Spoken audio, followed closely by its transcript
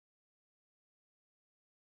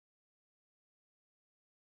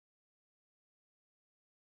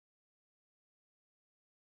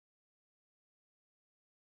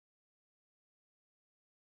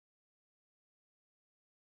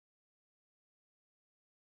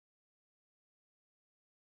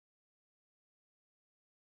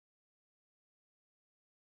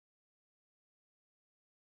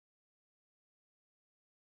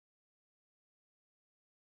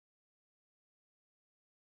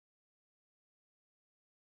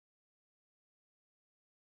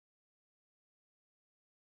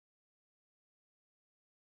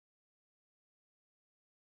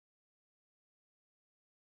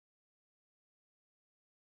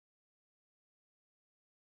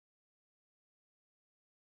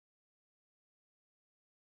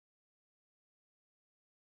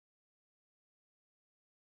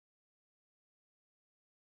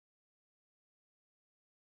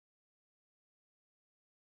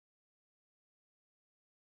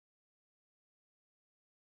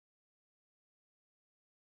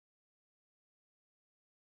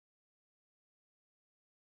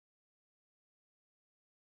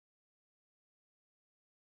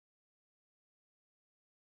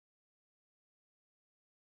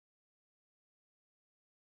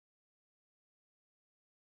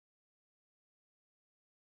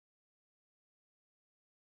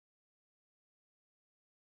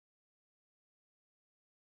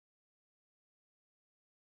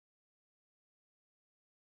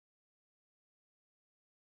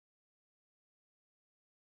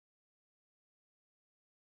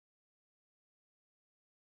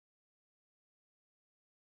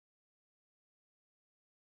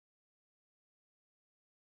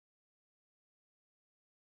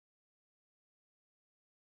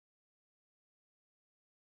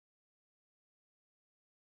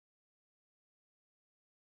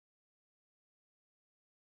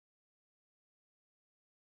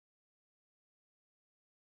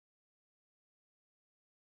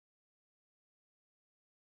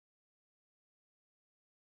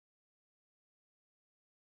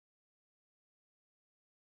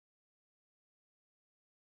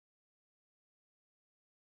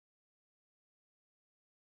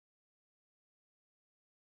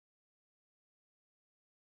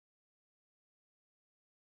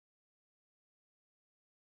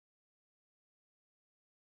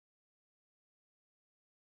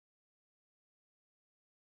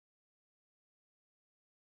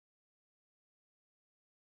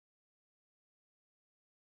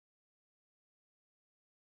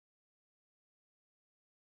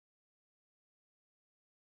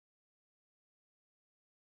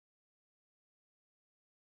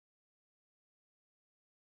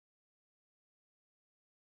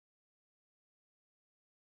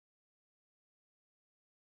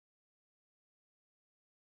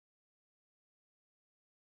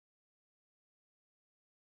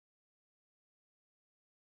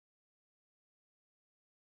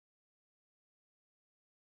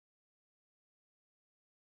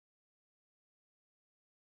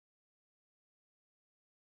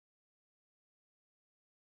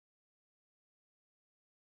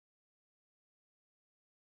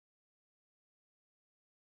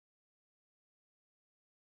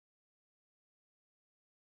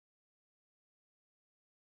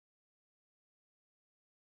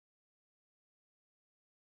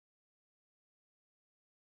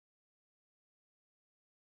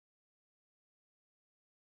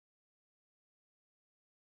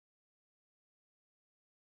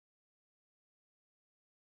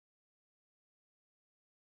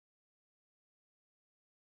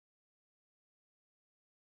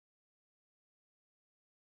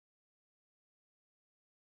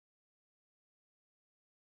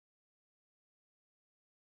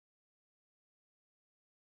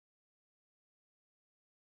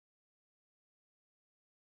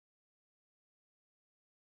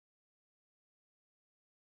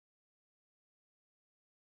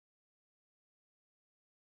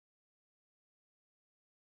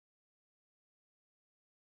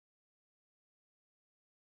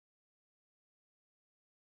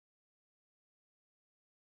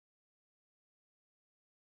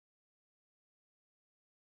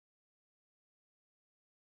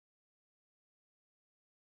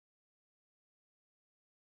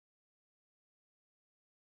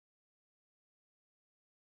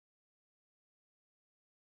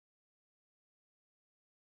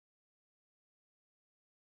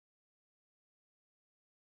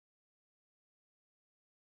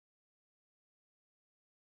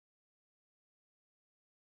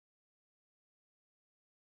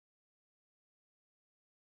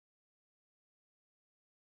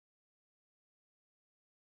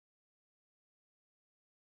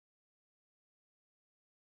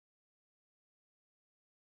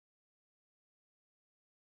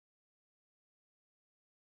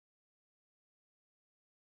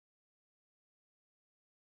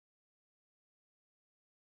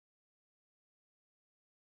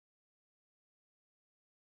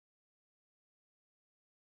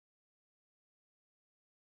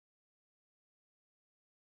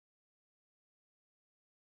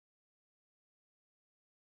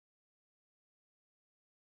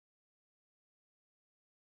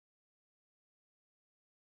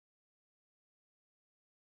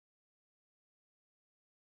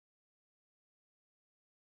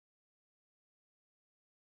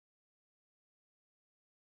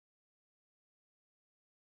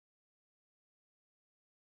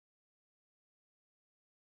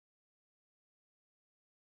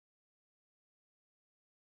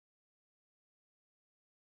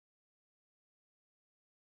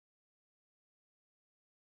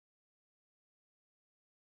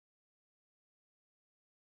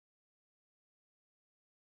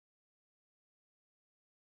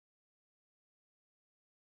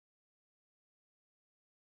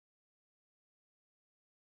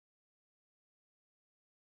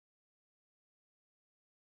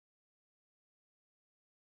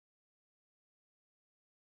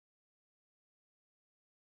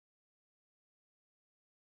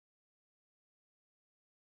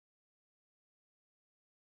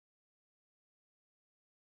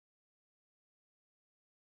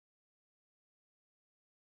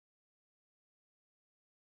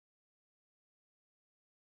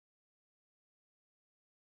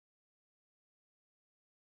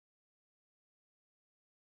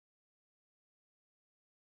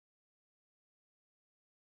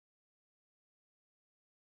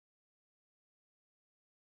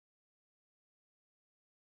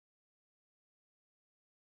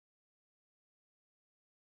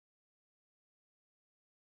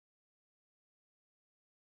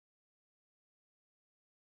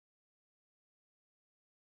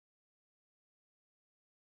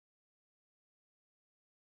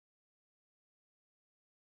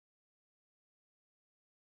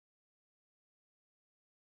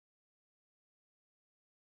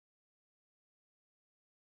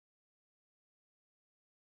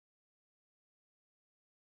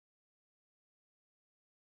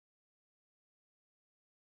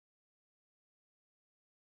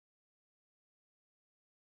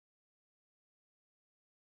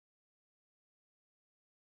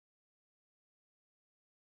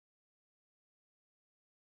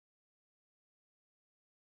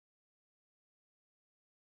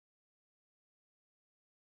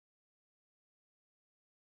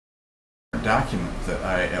different document that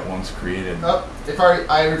I at once created. Oh, if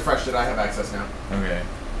I refreshed it, I have access now. Okay.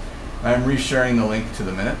 I'm resharing the link to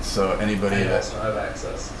the minutes, so anybody I that also have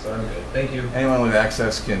access, so I'm good. Thank you. anyone with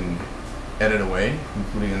access can edit away,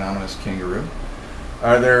 including Anonymous Kangaroo.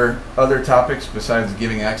 Are there other topics besides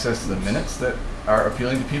giving access to the minutes that are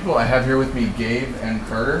appealing to people? I have here with me Gabe and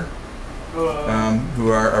Carter, who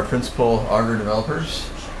are our principal Augur developers.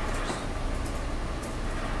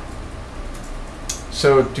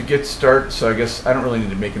 So to get started, so I guess I don't really need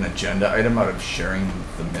to make an agenda item out of sharing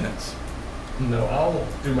the minutes. No, I'll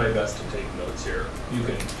do my best to take notes here. You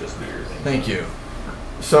can just do your thing. Thank you.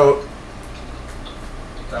 So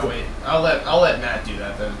Oh wait, I'll let Matt do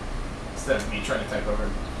that then, instead of me trying to type over.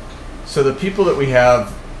 So the people that we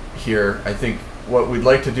have here, I think what we'd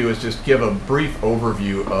like to do is just give a brief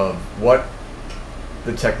overview of what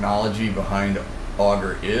the technology behind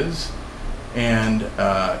Augur is, and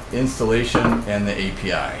installation and the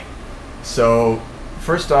API. So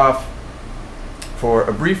first off, for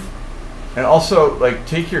a brief, and also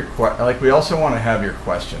take your we also want to have your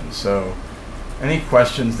questions. So any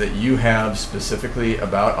questions that you have specifically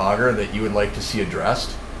about Augur that you would like to see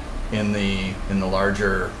addressed in the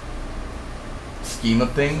larger scheme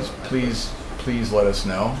of things, please let us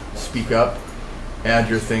know. Speak up, add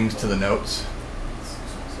your things to the notes.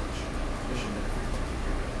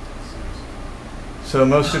 So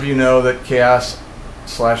most of you know that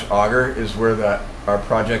CHAOSS.Augur is where our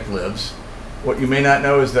project lives. What you may not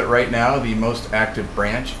know is that right now the most active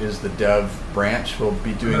branch is the dev branch. We'll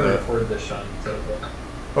be doing I'm going to record this, Sean.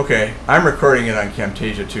 Okay, I'm recording it on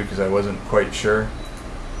Camtasia too because I wasn't quite sure.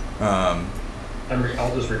 I'll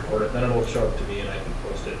just record it, then it'll show up to me and I can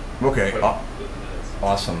post it. Okay,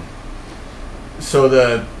 awesome. So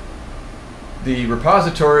the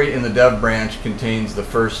repository in the dev branch contains the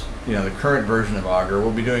first, the current version of Augur.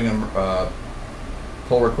 We'll be doing a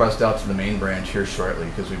pull request out to the main branch here shortly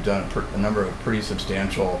because we've done a number of pretty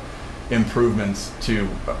substantial improvements to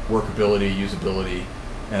workability, usability,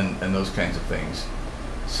 and those kinds of things.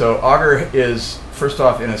 So Augur is, first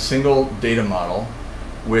off, in a single data model,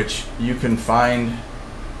 which you can find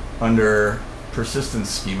under persistence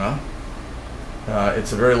schema.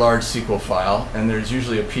 It's a very large SQL file, and there's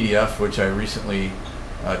usually a PDF, which I recently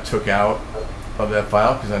took out of that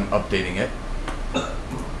file because I'm updating it.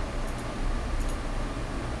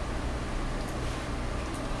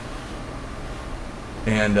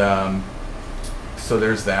 And so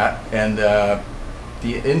there's that. And the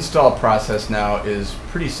install process now is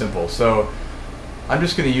pretty simple. So I'm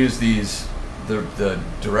just going to use the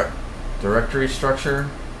directory structure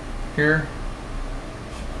here.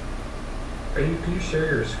 Can you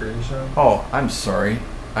share your screen, Sean? Oh, I'm sorry.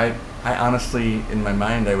 I honestly, in my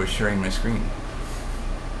mind, I was sharing my screen.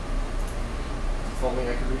 If only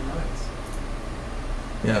I could read minds.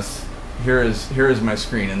 Yes. Here is my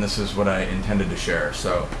screen, and this is what I intended to share.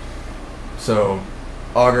 So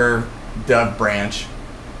Augur dev branch,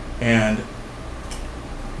 and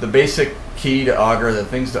the basic key to Augur, the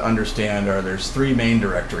things to understand are there's 3 main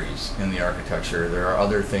directories in the architecture. There are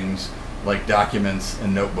other things like documents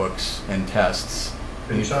and notebooks and tests.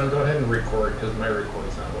 And Sean, go ahead and record because my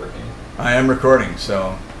record's not working. I am recording,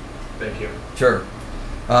 so. Thank you. Sure.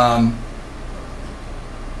 The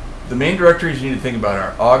main directories you need to think about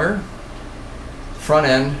are Augur, front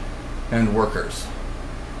end, and workers.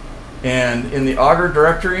 And in the Augur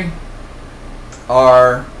directory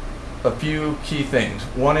are a few key things.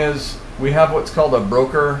 One is we have what's called a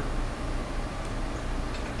broker.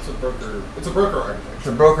 It's a broker architecture. It's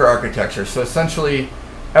a broker architecture. So essentially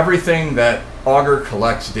everything that Augur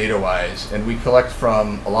collects data-wise, and we collect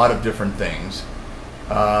from a lot of different things,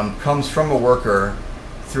 comes from a worker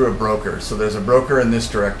through a broker. So there's a broker in this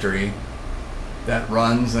directory that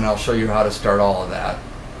runs, and I'll show you how to start all of that.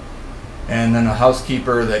 And then a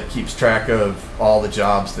housekeeper that keeps track of all the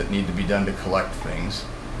jobs that need to be done to collect things.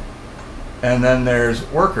 And then there's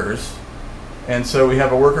workers. And so we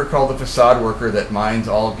have a worker called the facade worker that mines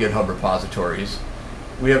all GitHub repositories.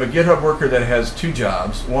 We have a GitHub worker that has 2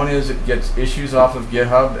 jobs. One is it gets issues off of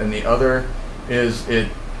GitHub, and the other is it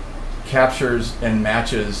captures and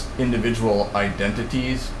matches individual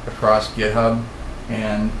identities across GitHub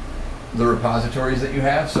and the repositories that you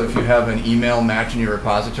have. So if you have an email match in your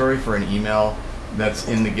repository for an email that's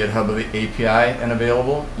in the GitHub API and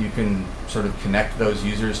available, you can sort of connect those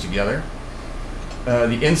users together.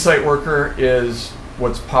 The insight worker is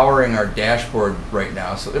what's powering our dashboard right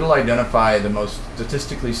now. So it'll identify the most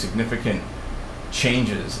statistically significant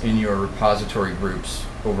changes in your repository groups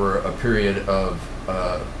over a period of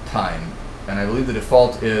time. And I believe the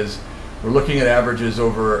default is we're looking at averages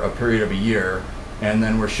over a period of a year, And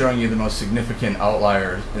then we're showing you the most significant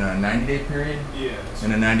outliers in a 90-day period. Yeah.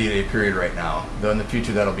 In a 90-day period right now. Though in the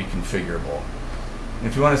future that'll be configurable. And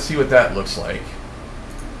if you want to see what that looks like,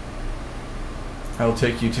 I will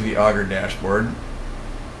take you to the Augur dashboard,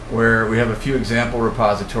 where we have a few example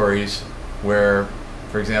repositories where,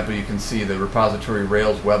 for example, you can see the repository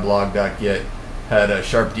Rails weblog.git had a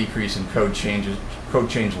sharp decrease in code change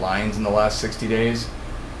lines in the last 60 days.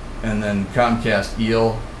 And then Comcast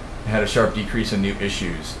EEL had a sharp decrease in new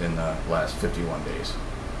issues in the last 51 days.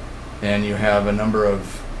 And you have a number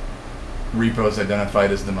of repos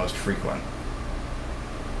identified as the most frequent.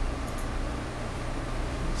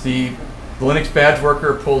 The Linux badge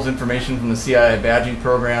worker pulls information from the CI badging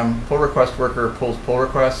program. Pull request worker pulls pull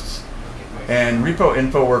requests. And repo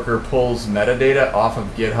info worker pulls metadata off of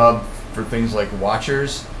GitHub for things like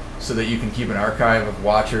watchers, so that you can keep an archive of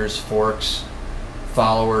watchers, forks,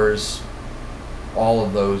 followers, all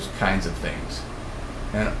of those kinds of things.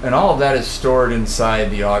 And all of that is stored inside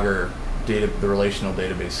the Augur the relational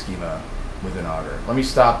database schema within Augur. Let me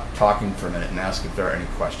stop talking for a minute and ask if there are any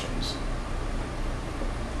questions.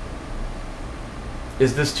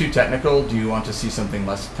 Is this too technical? Do you want to see something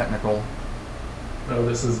less technical? No,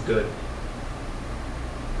 this is good.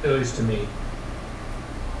 At least to me.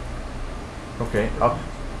 Okay.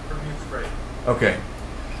 Review's great. Okay.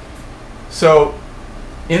 So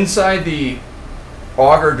inside the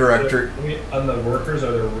Augur directory. On the workers,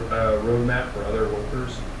 are there roadmap for other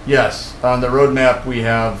workers? Yes. On the roadmap we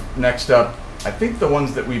have next up, I think the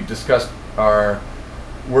ones that we've discussed are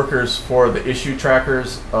workers for the issue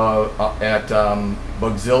trackers at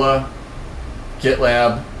Bugzilla,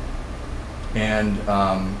 GitLab, and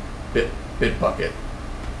Bitbucket,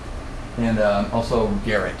 and also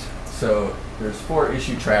Garrett. So there's 4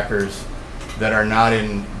 issue trackers that are not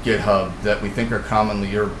in GitHub that we think are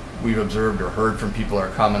commonly, or we've observed or heard from people are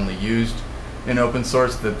commonly used in open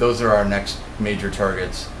source, that those are our next major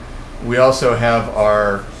targets. We also have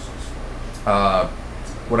our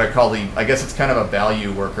what I call I guess it's kind of a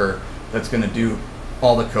value worker that's going to do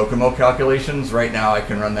all the Kokomo calculations. Right now I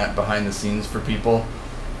can run that behind the scenes for people,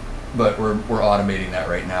 but we're automating that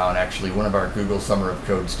right now, and actually one of our Google Summer of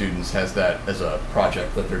Code students has that as a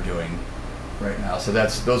project that they're doing right now. So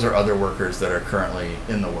those are other workers that are currently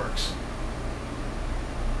in the works.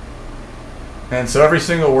 And so every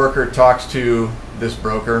single worker talks to this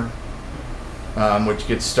broker, which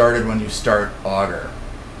gets started when you start Augur.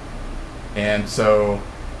 And so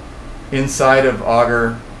inside of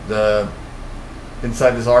Augur,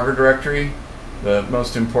 inside this Augur directory, the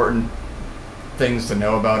most important things to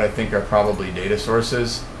know about, I think, are probably data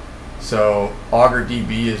sources. So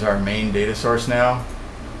AugurDB is our main data source now,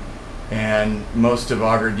 and most of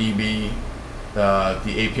AugurDB, the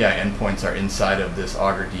API endpoints are inside of this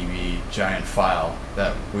AugurDB giant file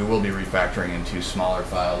that we will be refactoring into smaller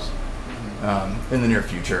files in the near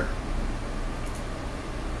future.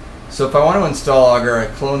 So if I want to install Augur, I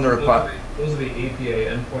clone the repository. Those are the API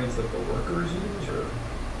endpoints that the workers use, or?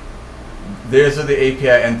 Those are the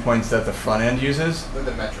API endpoints that the front end uses. They're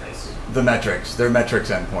the metrics. The metrics. They're metrics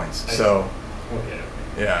endpoints. So, okay.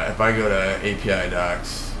 Yeah, if I go to API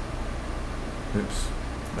docs, oops,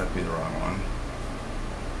 that'd be the wrong one.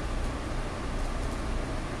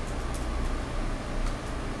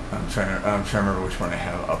 I'm trying to remember which one I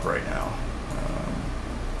have up right now.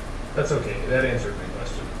 That's okay. That answered my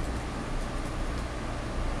question.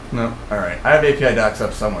 No, all right. I have API docs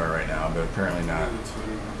up somewhere right now, but apparently not.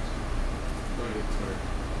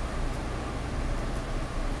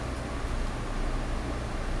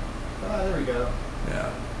 There we go.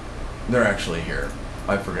 Yeah, they're actually here.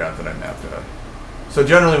 I forgot that I mapped it up. So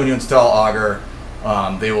generally, when you install Augur,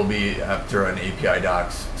 they will be after an API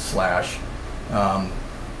docs /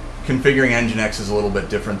 configuring Nginx is a little bit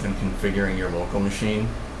different than configuring your local machine,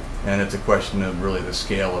 and it's a question of really the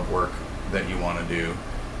scale of work that you want to do.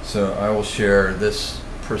 So I will share this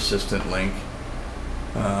persistent link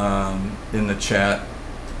in the chat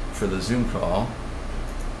for the Zoom call,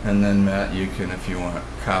 and then Matt, you can, if you want,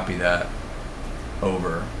 copy that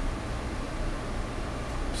over.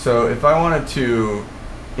 So if I wanted to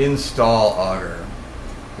install Augur,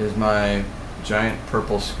 is my giant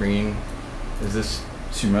purple screen, is this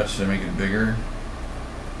too much? Should I make it bigger?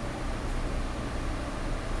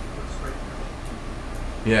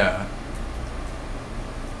 Yeah.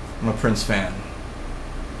 I'm a Prince fan.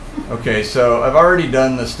 Okay, so I've already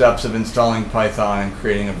done the steps of installing Python and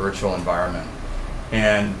creating a virtual environment.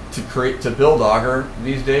 And to build Augur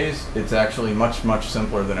these days, it's actually much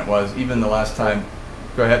simpler than it was even the last time.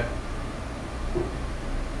 Go ahead.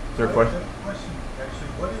 Is there a question? Actually,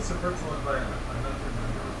 what is a virtual environment? I'm not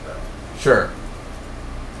familiar with that. Sure.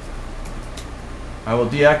 I will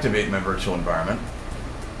deactivate my virtual environment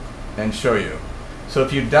and show you. So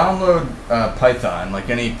if you download Python, like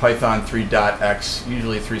any Python 3.x,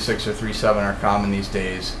 usually 3.6 or 3.7 are common these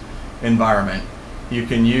days, environment, you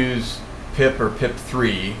can use pip or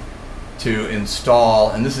pip3 to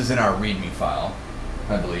install, and this is in our README file,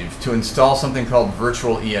 I believe, to install something called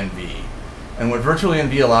virtual env. And what virtual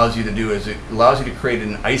env allows you to do is it allows you to create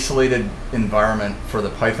an isolated environment for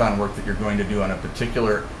the Python work that you're going to do on a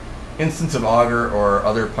particular instance of Augur or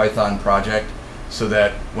other Python project, so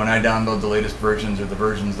that when I download the latest versions or the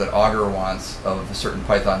versions that Augur wants of certain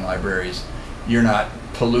Python libraries, you're not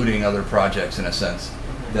polluting other projects in a sense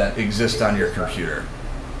that exist on your computer.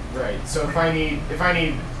 Right. So if I need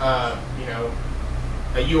you know,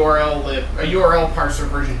 a URL parser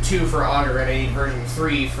version 2 for Augur and I need version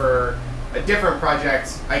 3 for a different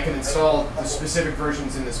project, I can install the specific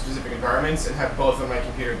versions in the specific environments and have both on my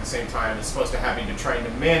computer at the same time, as opposed to having to try to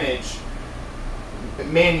manage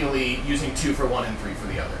manually using 2 for one and 3 for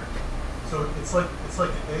the other. So it's like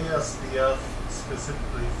ASDF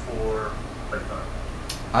specifically for Python.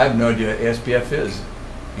 I have no idea what ASDF is.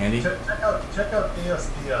 Andy? Check out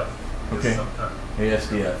ASDF. Okay. Sometime.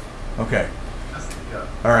 ASDF. Okay. ASDF.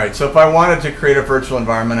 All right. So if I wanted to create a virtual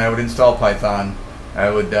environment, I would install Python. I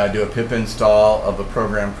would do a pip install of a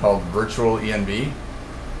program called virtual env,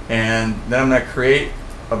 and then I'm going to create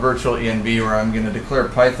a virtual env where I'm going to declare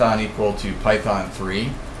Python equal to Python 3,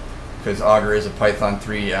 because Augur is a Python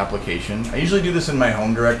 3 application. I usually do this in my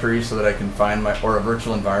home directory so that I can find or a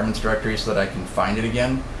virtual environments directory so that I can find it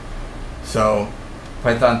again. So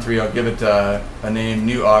Python 3, I'll give it a name,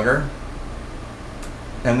 new Augur.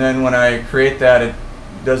 And then when I create that, it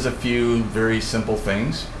does a few very simple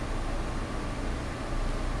things.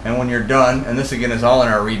 And when you're done, and this again is all in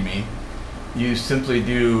our README, you simply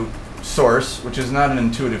do source, which is not an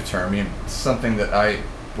intuitive term. It's something that I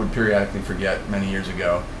would periodically forget many years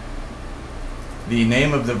ago. The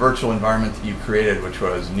name of the virtual environment that you created, which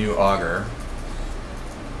was new Augur,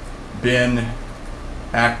 bin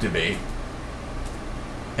activate,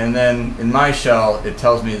 and then in my shell it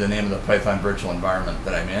tells me the name of the Python virtual environment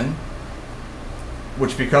that I'm in,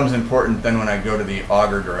 which becomes important then when I go to the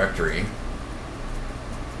Augur directory.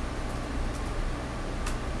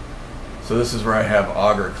 So this is where I have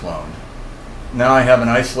Augur cloned. Now I have an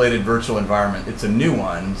isolated virtual environment. It's a new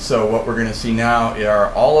one, so what we're going to see now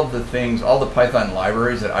are all of the things, all the Python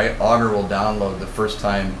libraries that Augur will download the first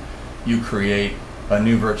time you create a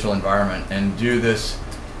new virtual environment, and do this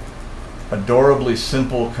adorably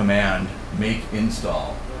simple command, make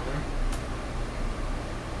install.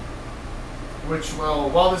 Which will,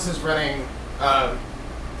 while this is running,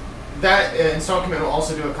 that install command will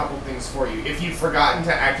also do a couple things for you. If you've forgotten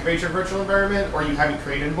to activate your virtual environment or you haven't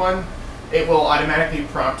created one, it will automatically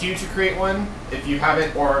prompt you to create one if you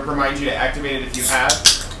haven't, or remind you to activate it if you have.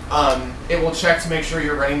 It will check to make sure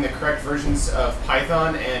you're running the correct versions of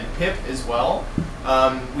Python and pip as well.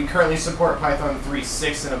 We currently support Python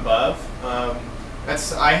 3.6 and above.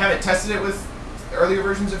 I haven't tested it with earlier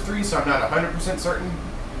versions of 3, so I'm not 100% certain.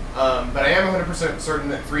 But I am 100% certain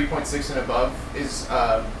that 3.6 and above is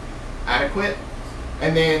adequate.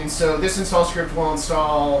 And then, so this install script will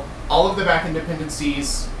install all of the backend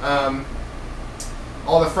dependencies,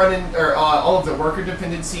 all the front end, or all of the worker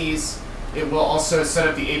dependencies. It will also set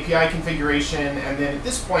up the API configuration, and then at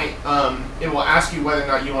this point, it will ask you whether or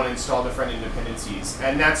not you want to install the front end dependencies.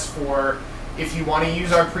 And that's for if you want to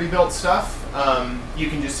use our pre-built stuff, you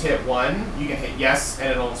can just hit 1. You can hit yes, and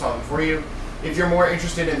it'll install them for you. If you're more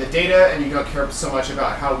interested in the data and you don't care so much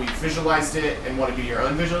about how we visualized it and want to do your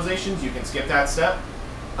own visualizations, you can skip that step.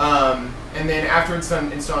 And then after it's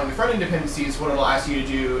done installing the front-end dependencies, what it'll ask you to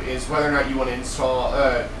do is whether or not you want to install,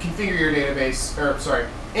 configure your database, or sorry,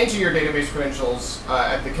 enter your database credentials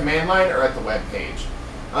at the command line or at the web page.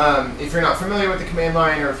 If you're not familiar with the command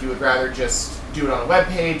line, or if you would rather just do it on a web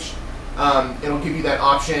page, it'll give you that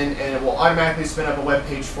option, and it will automatically spin up a web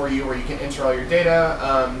page for you where you can enter all your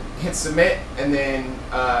data, hit submit, and then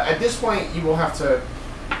at this point you will have to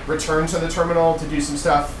return to the terminal to do some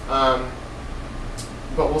stuff,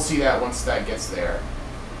 but we'll see that once that gets there.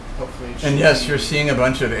 Hopefully. And yes, you're seeing a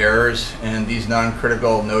bunch of errors, and these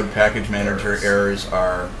non-critical node package manager errors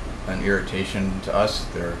are an irritation to us.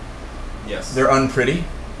 They're unpretty.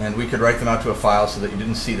 And we could write them out to a file so that you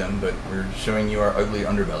didn't see them, but we're showing you our ugly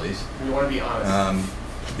underbellies. We want to be honest.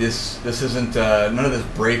 This isn't, none of this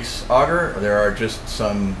breaks Augur. There are just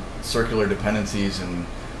some circular dependencies and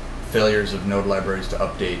failures of node libraries to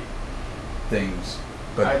update things.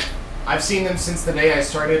 But I've seen them since the day I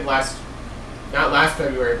started last not last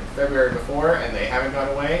February, but February before, and they haven't gone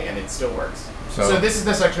away, and it still works. So this is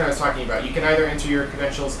the section I was talking about. You can either enter your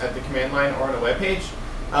credentials at the command line or on a web page.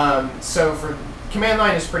 So for command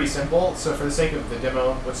line is pretty simple. So for the sake of the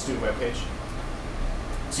demo, let's do a web page.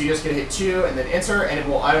 So you just get to hit 2 and then enter, and it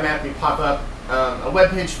will automatically pop up a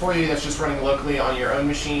web page for you that's just running locally on your own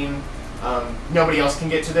machine. Nobody else can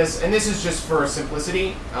get to this, and this is just for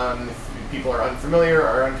simplicity. If people are unfamiliar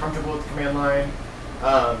or uncomfortable with the command line,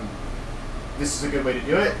 this is a good way to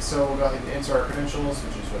do it. So we'll go ahead and enter our credentials,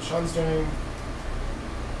 which is what Sean's doing.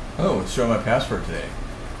 Oh, it's showing my password today.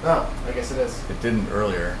 Oh, I guess it is. It didn't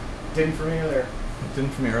earlier. Didn't for me earlier. It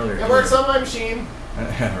didn't for me earlier. It works on my machine.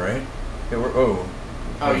 Right? Oh,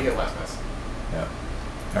 you hit LastPass. Yeah.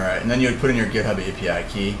 All right, and then you would put in your GitHub API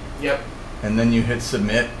key. Yep. And then you hit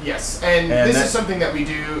submit. Yes, and this is something that we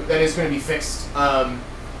do that is going to be fixed.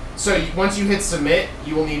 So once you hit submit,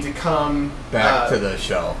 you will need to come back to the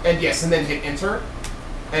shell. And yes, and then hit enter,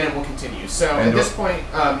 and it will continue. So at this point,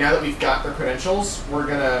 now that we've got the credentials, we're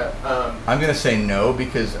gonna. I'm gonna say no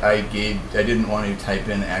because I didn't want to type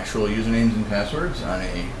in actual usernames and passwords on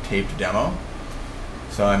a taped demo.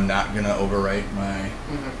 So I'm not gonna overwrite my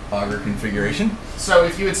Augur configuration. So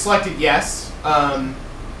if you had selected yes,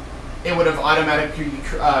 it would have automatically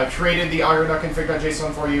created the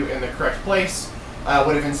Augur.config.json for you in the correct place.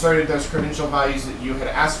 Would have inserted those credential values that you had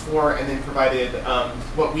asked for, and then provided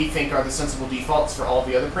what we think are the sensible defaults for all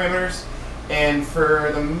the other parameters. And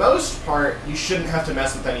for the most part, you shouldn't have to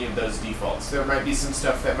mess with any of those defaults. There might be some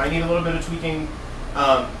stuff that might need a little bit of tweaking,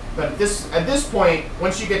 but at this point,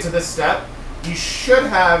 once you get to this step, you should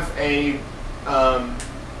have a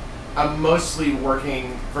mostly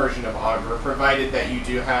working version of Augur, provided that you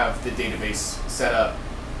do have the database set up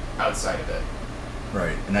outside of it.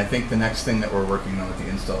 Right, and I think the next thing that we're working on with the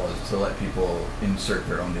install is to let people insert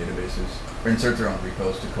their own databases, or insert their own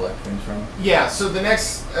repos to collect things from. Yeah, so the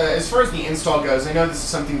next, as far as the install goes, I know this is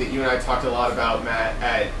something that you and I talked a lot about, Matt,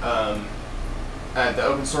 at the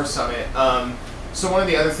Open Source Summit. So one of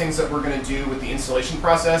the other things that we're going to do with the installation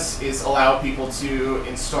process is allow people to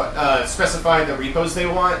specify the repos they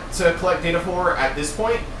want to collect data for at this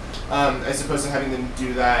point, as opposed to having them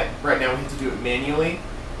do that. Right now we have to do it manually.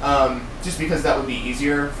 Just because that would be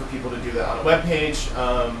easier for people to do that on a web page,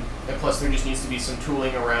 and plus there just needs to be some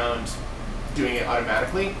tooling around doing it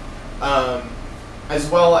automatically, as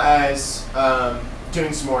well as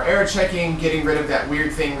doing some more error checking, getting rid of that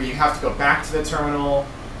weird thing where you have to go back to the terminal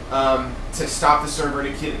to stop the server to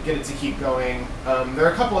get it to keep going. There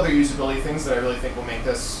are a couple other usability things that I really think will make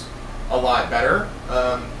this a lot better,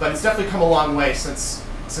 but it's definitely come a long way since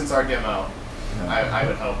our demo. Yeah. I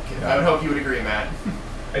would hope. Yeah. I would hope you would agree, Matt.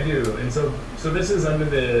 I do, and so this is under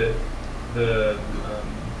the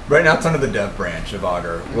right now it's under the dev branch of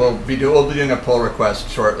Augur. We'll be doing a pull request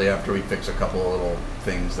shortly after we fix a couple of little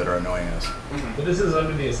things that are annoying us. But this is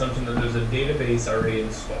under the assumption that there's a database already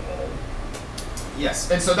installed.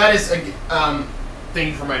 Yes, and so that is thank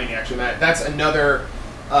you for reminding me. Actually, Matt, that's another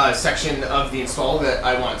section of the install that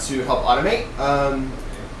I want to help automate.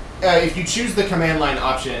 If you choose the command line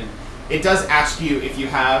option, it does ask you if you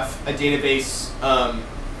have a database.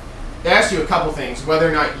 It asks you a couple things: whether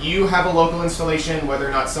or not you have a local installation, whether or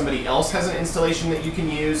not somebody else has an installation that you can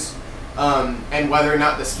use, and whether or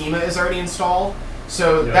not the schema is already installed.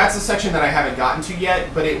 So that's a section that I haven't gotten to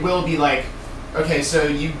yet, but it will be like, okay, so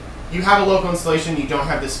you have a local installation, you don't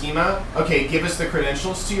have the schema. Okay, give us the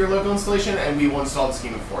credentials to your local installation, and we will install the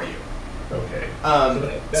schema for you. Okay.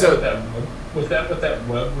 Was that what that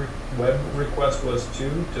web request was to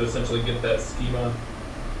essentially get that schema?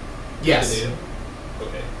 Yes. Data?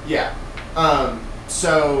 Okay. Yeah.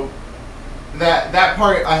 So that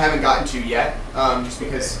part I haven't gotten to yet, just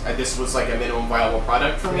because this was like a minimum viable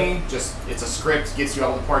product for me. Just it's a script, gets you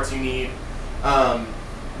all the parts you need.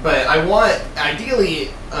 But I want, ideally,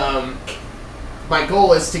 my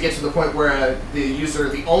goal is to get to the point where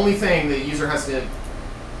the only thing the user has to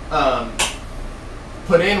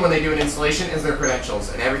put in when they do an installation is their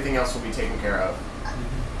credentials, and everything else will be taken care of.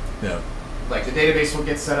 Yeah. Like the database will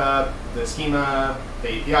get set up, the schema,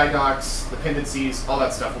 the API docs, the dependencies, all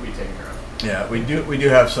that stuff will be taken care of. Yeah, we do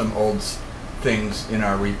have some old things in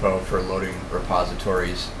our repo for loading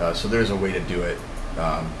repositories, so there's a way to do it,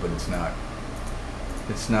 but it's not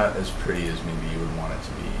as pretty as maybe you would want it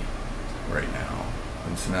to be right now.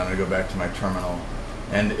 And so now I'm going to go back to my terminal,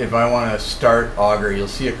 and if I want to start Augur, you'll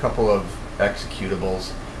see a couple of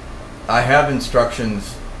executables. I have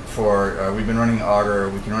instructions for, we've been running Augur.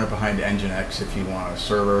 We can run it behind Nginx if you want a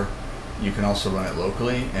server. You can also run it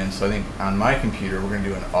locally, and so I think on my computer we're going to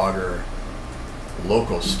do an Augur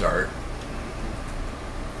local start.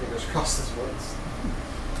 Fingers crossed this works.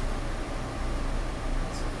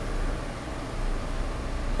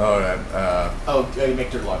 You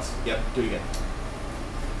make dirt logs. Yep, do it again.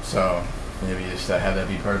 So maybe just have that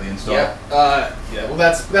be part of the install. Yeah. Well,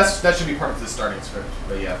 that should be part of the starting script.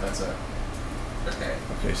 But yeah, that's a. Okay.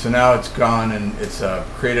 Okay. So now it's gone and it's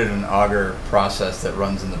created an Augur process that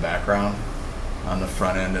runs in the background on the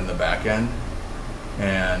front end and the back end.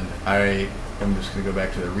 And I am just going to go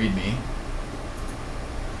back to the README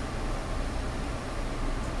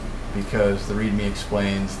because the README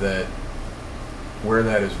explains that where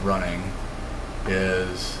that is running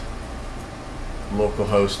is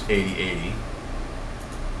localhost 8080.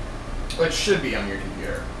 Which should be on your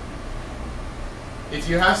computer. If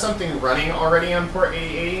you have something running already on port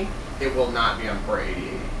 8080, it will not be on port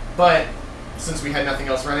 8080. But since we had nothing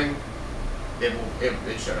else running, it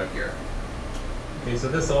showed up here. Okay, so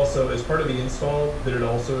this also, as part of the install, did it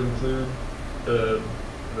also include the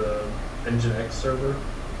Nginx server?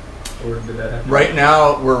 Or did that have to Right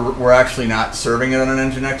now, we're actually not serving it on an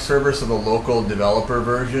Nginx server, so the local developer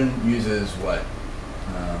version uses what?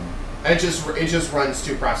 It just runs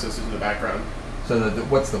two processes in the background. So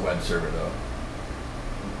what's the web server though?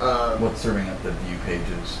 What's serving up the view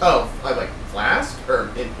pages? Oh, like Flask or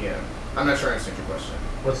NPM? I'm not sure I understand your question.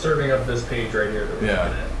 What's serving up this page right here that we're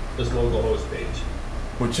looking at? This localhost page.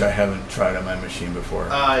 Which I haven't tried on my machine before.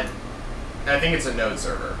 I think it's a node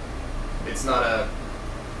server. It's not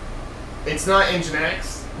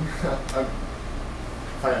Nginx.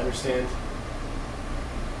 If I understand.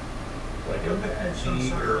 Like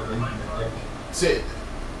Apache or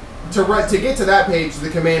to get to that page, the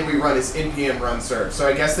command we run is npm run serve. So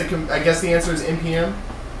I guess the answer is npm,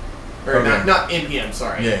 or Okay. not npm.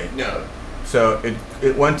 Sorry. Yeah. Node. So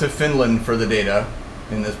it went to Finland for the data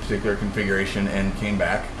in this particular configuration and came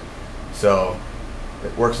back. So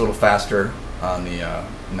it works a little faster on the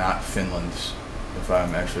not Finland's if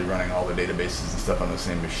I'm actually running all the databases and stuff on the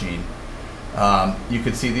same machine. You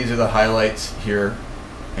can see these are the highlights here,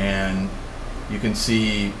 and you can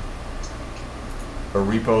see a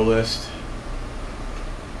repo list.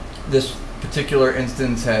 This particular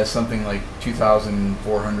instance has something like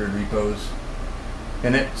 2,400 repos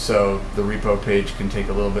in it, so the repo page can take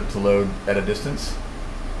a little bit to load at a distance.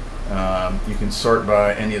 You can sort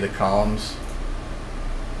by any of the columns.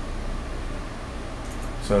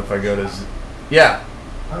 So if I go to, yeah.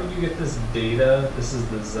 How did you get this data? This is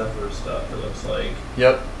the Zephyr stuff, it looks like.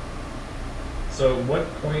 Yep. So what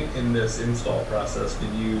point in this install process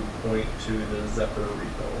did you point to the Zephyr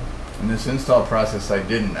repo? In this install process, I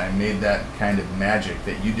didn't. I made that kind of magic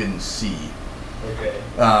that you didn't see. Okay.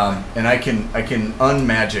 And I can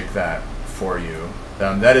unmagic that for you.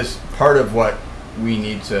 That is part of what we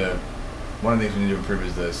need to. One of the things we need to improve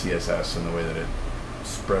is the CSS and the way that it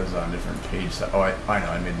spreads on different pages. Oh, I know.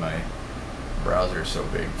 I made my browser so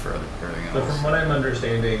big for everything else. So from what I'm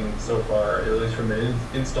understanding so far, at least from an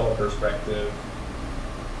install perspective,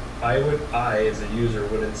 I as a user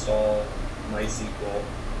would install MySQL.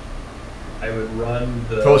 I would run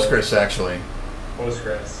the Postgres actually.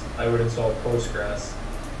 Postgres. I would install Postgres.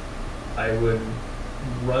 I would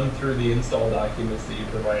run through the install documents that you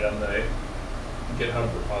provide on the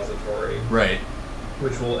GitHub repository. Right.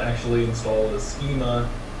 Which will actually install the schema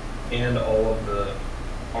and all of the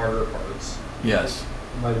Augur parts. Yes.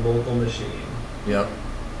 My local machine. Yep.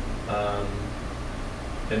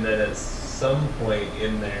 And then at some point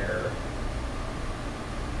in there,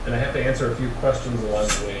 and I have to answer a few questions along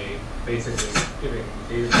the way, basically giving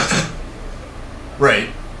data. Right.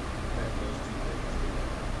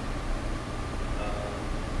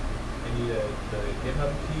 I need the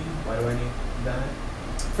GitHub key. Why do I need that?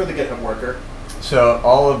 For the GitHub worker. So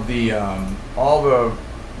all the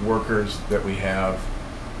workers that we have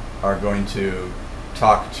are going to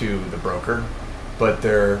talk to the broker, but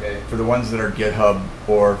they're for the ones that are GitHub,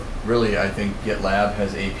 or really I think GitLab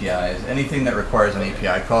has APIs. Anything that requires an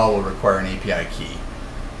API call will require an API key.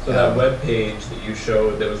 So that web page that you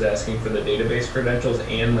showed that was asking for the database credentials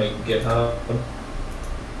and my GitHub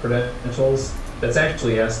credentials, that's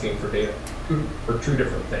actually asking for data for two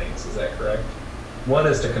different things. Is that correct? One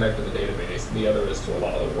is to connect to the database, and the other is to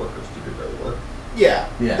allow the workers to do their work. Yeah,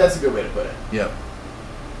 that's a good way to put it. Yep.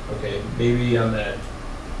 Okay, maybe on that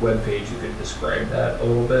web page you could describe that a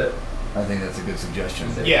little bit. I think that's a good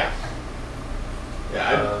suggestion. Yeah.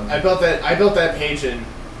 Yeah, I built that page in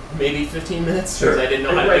maybe 15 minutes because I didn't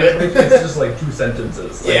know how to do it. It's just like 2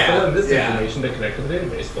 sentences. Like, Yeah. fill in this information to connect to the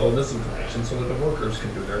database. Fill in this information so that the workers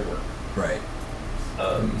can do their work. Right.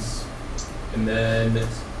 And then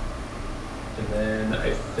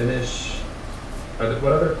I finish.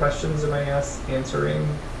 What other questions am I answering?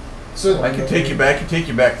 So I can take you back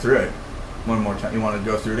through it one more time. You want to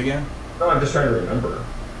go through it again? No, I'm just trying to remember.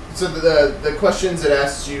 So the questions it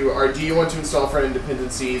asks you are: do you want to install front-end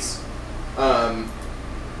dependencies?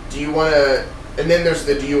 Do you want to? And then there's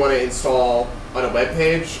the: do you want to install on a web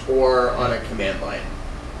page or on a command line?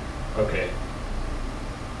 Okay.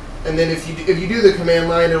 And then if you do the command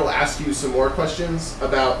line, it'll ask you some more questions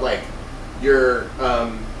about like your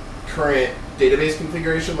current database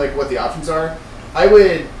configuration, like what the options are. I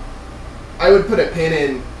would put a pin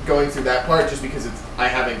in going through that part just because I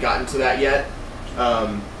haven't gotten to that yet.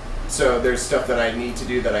 So there's stuff that I need to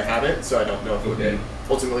do that I haven't, so I don't know if it would be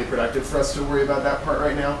ultimately productive for us to worry about that part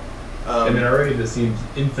right now. I mean, already this seems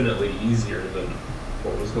infinitely easier than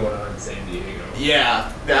what was going on in San Diego.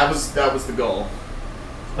 Yeah, that was the goal.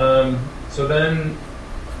 So then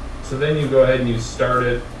you go ahead and you start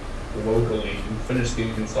it locally. You finish the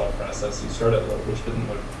install process. You start it local, which didn't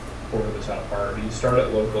look over the top hard. You start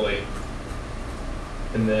it locally,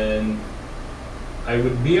 and then I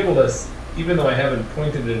would be able to, even though I haven't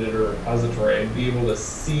pointed it at a repository, I'd be able to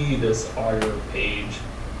see this Augur page,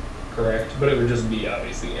 correct? But it would just be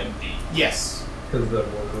obviously empty. Yes. Because the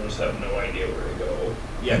workers have no idea where to go.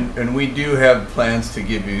 Yeah. And we do have plans to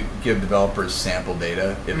give developers sample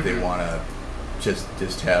data if they want to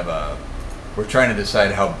just have a. We're trying to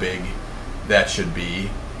decide how big that should be,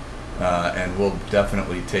 and we'll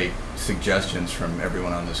definitely take suggestions from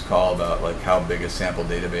everyone on this call about like how big a sample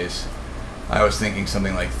database. I was thinking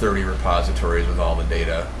something like 30 repositories with all the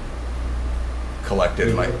data collected.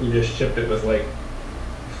 You just shipped it with like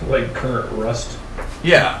current Rust.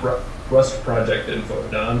 Yeah. Rust project info,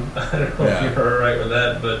 Don. I don't know if you're alright with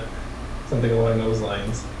that, but something along those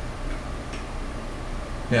lines.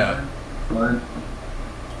 Yeah.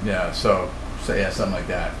 Yeah. So yeah, something like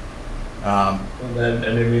that. And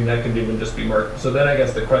I mean that could even just be marked. So then I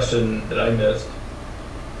guess the question that I missed,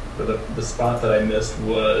 or the spot that I missed,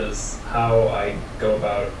 was how I go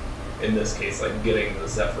about, in this case, like getting the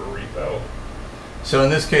Zephyr repo. So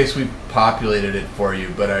in this case, we populated it for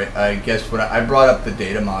you, but I guess I brought up the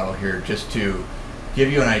data model here just to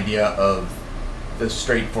give you an idea of the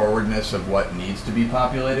straightforwardness of what needs to be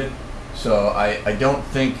populated. So I don't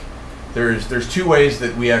think there's two ways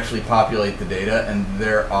that we actually populate the data, and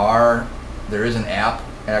there is an app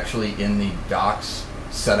actually in the docs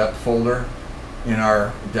setup folder in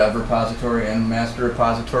our dev repository and master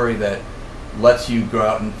repository that lets you go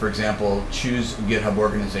out and, for example, choose a GitHub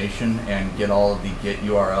organization and get all of the Git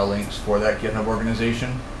URL links for that GitHub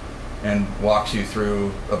organization, and walks you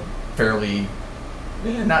through a fairly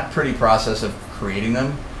not pretty process of creating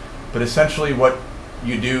them. But essentially what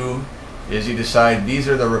you do is you decide these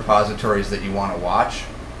are the repositories that you want to watch,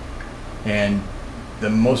 and the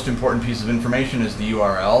most important piece of information is the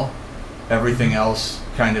URL. Everything else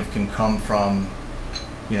kind of can come from,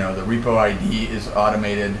 the repo ID is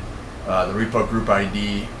automated. The repo group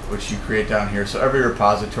ID, which you create down here. So every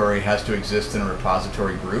repository has to exist in a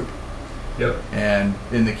repository group. Yep. And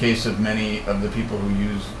in the case of many of the people who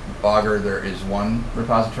use Augur, there is one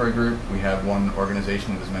repository group. We have one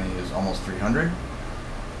organization with as many as almost 300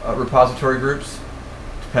 repository groups.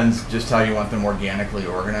 Depends just how you want them organically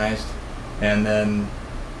organized. And then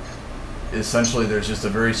essentially there's just a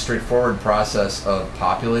very straightforward process of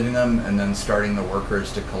populating them and then starting the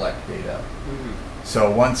workers to collect data. Mm-hmm.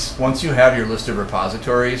 So once you have your list of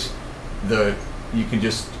repositories, you can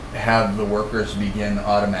just have the workers begin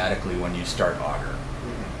automatically when you start Augur.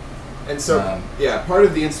 Mm-hmm. And so, part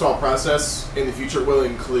of the install process in the future will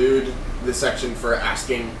include the section for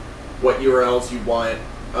asking what URLs you want,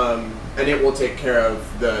 and it will take care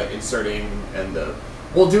of the inserting and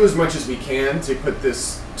we'll do as much as we can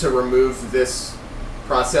to remove this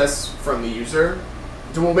process from the user.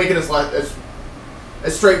 So we'll make it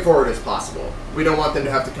as straightforward as possible. We don't want them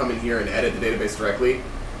to have to come in here and edit the database directly,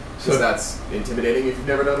 because that's intimidating if you've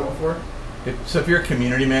never done it before. So if you're a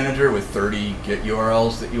community manager with 30 Git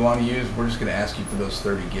URLs that you want to use, we're just going to ask you for those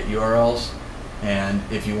 30 Git URLs, and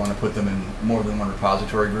if you want to put them in more than one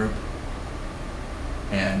repository group.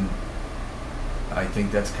 And I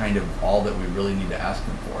think that's kind of all that we really need to ask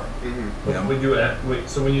them for. Mm-hmm.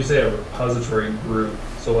 So when you say a repository group,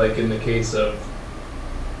 so like in the case of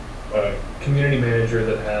a community manager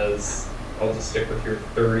that has, I'll just stick with your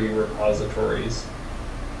 30 repositories,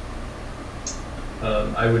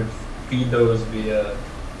 I would feed those via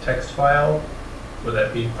text file. Would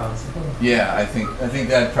that be possible? Yeah, I think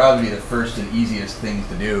that'd probably be the first and easiest thing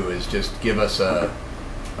to do, is just give us a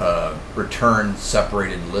return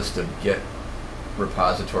separated list of Git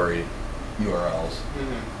repository URLs,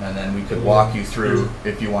 mm-hmm. and then we could walk you through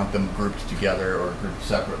if you want them grouped together or grouped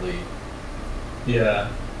separately. Yeah,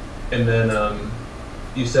 and then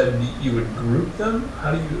You said you would group them.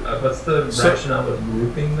 How do you? What's the rationale of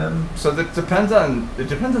grouping them? So that depends on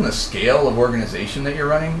the scale of organization that you're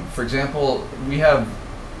running. For example, we have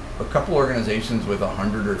a couple organizations with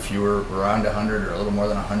 100 or fewer, around 100 or a little more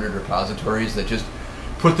than 100 repositories that just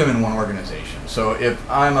put them in one organization. So if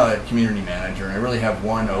I'm a community manager and I really have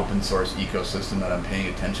one open source ecosystem that I'm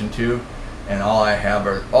paying attention to, and all I have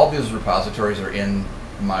are all these repositories are in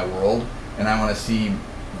my world, and I want to see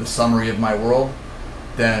the summary of my world,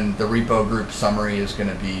 then the repo group summary is going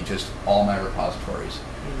to be just all my repositories.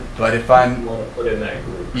 But if I'm You want to put in that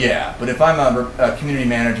group. yeah, but if I'm a community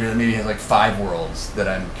manager that maybe has like 5 worlds that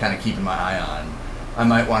I'm kind of keeping my eye on, I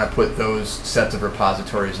might want to put those sets of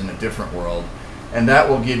repositories in a different world, and that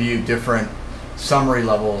will give you different summary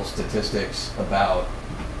level statistics about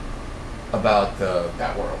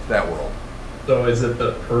that world. That world. So is it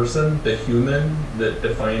the person, the human, that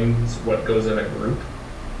defines what goes in a group?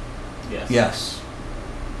 Yes. Yes.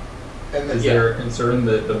 And then, Is there a concern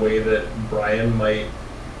that the way that Brian might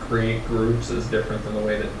create groups is different than the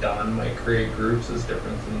way that Don might create groups is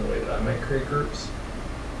different than the way that I might create groups?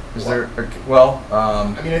 Is there? Well,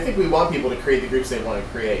 I mean, I think we want people to create the groups they want to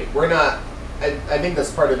create. We're not. I think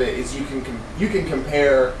that's part of it. Is you can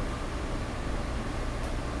compare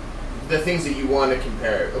the things that you want to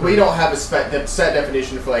compare. We don't have a set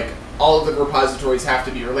definition of like all of the repositories have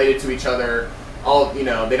to be related to each other.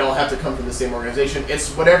 They don't have to come from the same organization. It's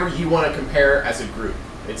whatever you want to compare as a group.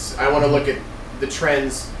 I want to look at the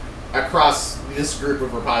trends across this group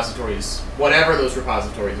of repositories, whatever those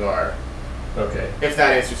repositories are. Okay. If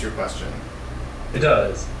that answers your question. It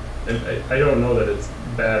does. And I don't know that it's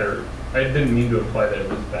bad, or I didn't mean to imply that it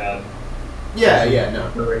was bad. No.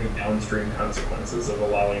 There are any downstream consequences of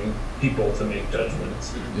allowing people to make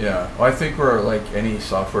judgments. yeah. Well, I think we're like any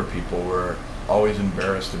software people. We're always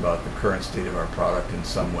embarrassed about the current state of our product in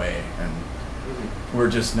some way, and we're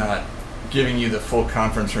just not giving you the full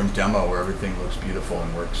conference room demo where everything looks beautiful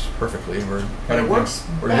and works perfectly. It works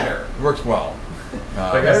better. It works well.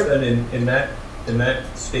 I guess then in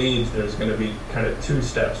that stage, there's going to be kind of 2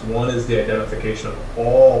 steps. One is the identification of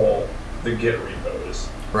all the Git repos,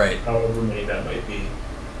 Right. however many that might be,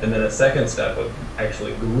 and then a second step of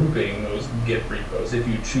actually grouping those Git repos if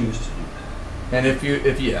you choose to do that. And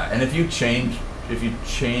if you change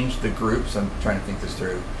the groups, I'm trying to think this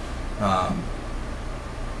through.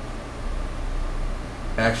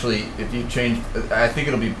 Actually, if you change, I think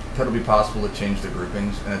it'll be possible to change the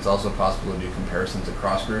groupings, and it's also possible to do comparisons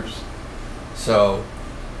across groups. So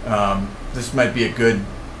this might be a good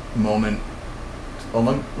moment.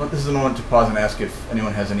 Well, this is a moment to pause and ask if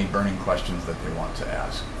anyone has any burning questions that they want to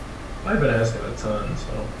ask. I've been asking a ton,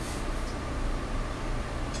 so.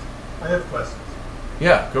 I have questions.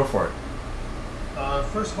 Yeah, go for it.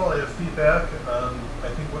 First of all, I have feedback. I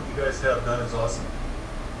think what you guys have done is awesome.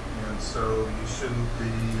 And so you shouldn't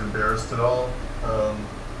be embarrassed at all.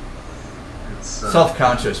 It's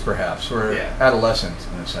Self-conscious, perhaps. We're Yeah. adolescent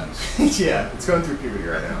in a sense. Yeah, it's going through puberty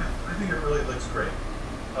right now. I think it really looks great.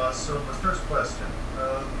 So my first question,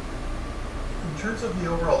 in terms of the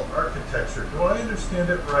overall architecture, do I understand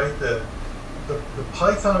it right that the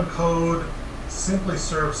Python code simply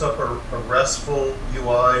serves up a RESTful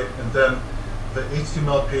UI, and then the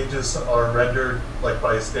HTML pages are rendered like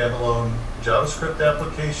by a standalone JavaScript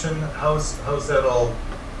application? How's that all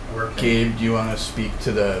working? Gabe, do you want to speak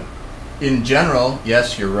to the? In general,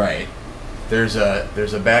 yes, you're right. There's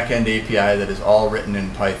a back-end API that is all written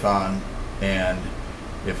in Python, and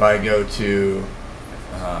if I go to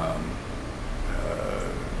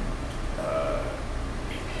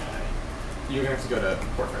You're going to have to go to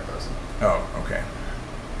port 5000. oh, okay.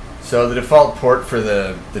 So the default port for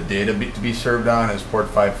the data to be served on is port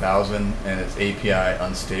 5000, and it's API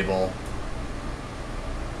unstable.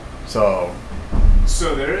 So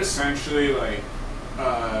they're essentially like,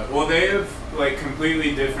 they have like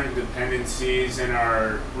completely different dependencies and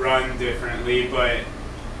are run differently, but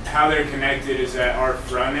how they're connected is that our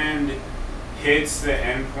front end hits the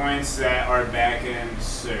endpoints that our back end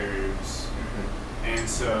serves. And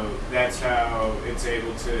so that's how it's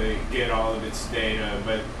able to get all of its data.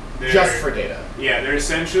 But Just for data. Yeah, they're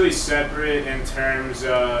essentially separate in terms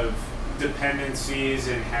of dependencies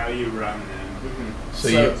and how you run them. So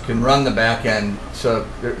you can run the back end. So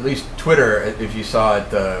at least Twitter, if you saw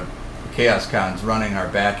at the CHAOSS running our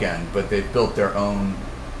back end, but they've built their own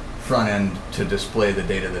front end to display the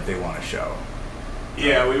data that they want to show.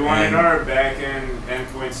 Yeah, we wanted our back end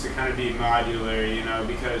endpoints to kind of be modular,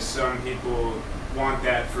 because some people want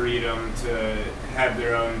that freedom to have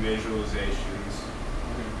their own visualizations.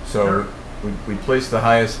 So we place the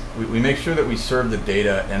highest, we make sure that we serve the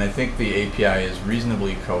data, and I think the API is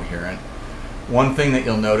reasonably coherent. one thing that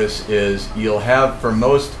you'll notice is you'll have, for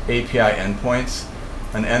most API endpoints,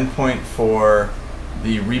 an endpoint for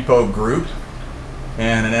the repo group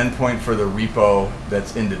and an endpoint for the repo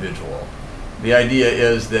that's individual. The idea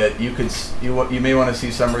is that you may want to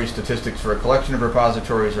see summary statistics for a collection of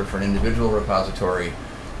repositories or for an individual repository,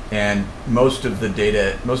 and most of the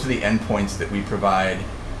endpoints that we provide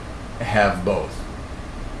have both.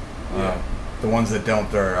 The ones that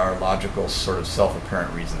don't, there are logical, sort of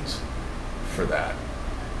self-apparent reasons for that.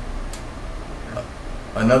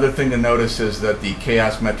 Another thing to notice is that the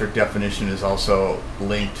CHAOSS metric definition is also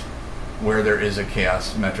linked where there is a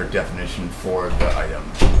CHAOSS metric definition for the item.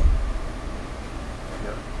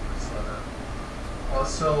 Yeah, I saw that.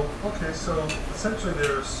 So essentially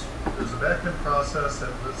there's a back-end process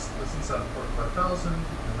that listens on port 5000, and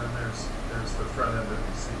then there's the front end that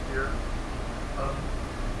you see here.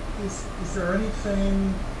 Is there any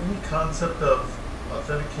concept of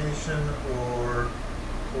authentication or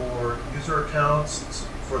user accounts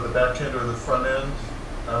for the back end or the front end,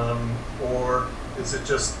 or is it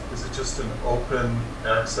just an open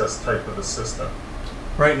access type of a system?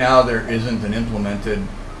 Right now there isn't an implemented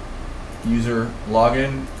user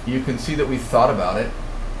login. You can see that we thought about it.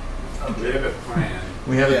 We have it planned.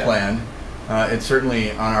 We have it planned. It's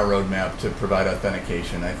certainly on our roadmap to provide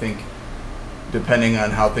authentication. I think depending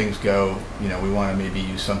on how things go, we want to maybe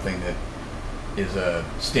use something that is a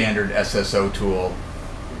standard SSO tool.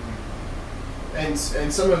 And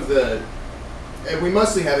some of we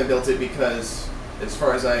mostly haven't built it because, as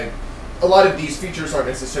far as a lot of these features aren't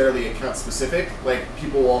necessarily account specific. Like,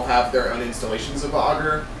 people will have their own installations of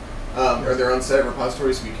Augur, or their own set of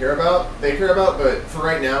repositories they care about, but for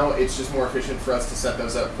right now, it's just more efficient for us to set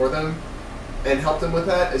those up for them and help them with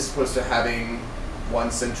that, as opposed to having one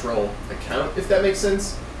central account, if that makes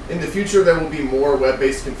sense. In the future, there will be more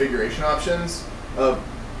web-based configuration options,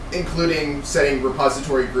 including setting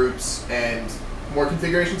repository groups and more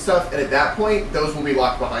configuration stuff, and at that point, those will be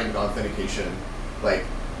locked behind an authentication. Like,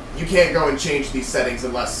 you can't go and change these settings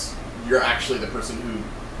unless you're actually the person who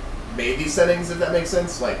made these settings, if that makes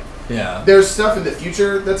sense. Like, yeah, there's stuff in the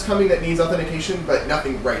future that's coming that needs authentication, but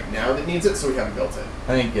nothing right now that needs it, so we haven't built it.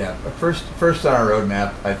 I think, first on our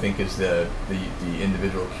roadmap, I think, is the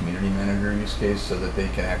individual community manager use case, so that they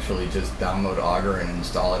can actually just download Augur and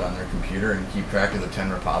install it on their computer and keep track of the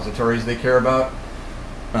 10 repositories they care about.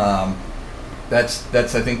 That's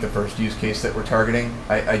I think the first use case that we're targeting.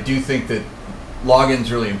 I do think that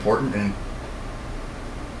login's really important, and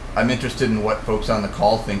I'm interested in what folks on the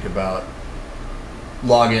call think about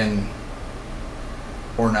login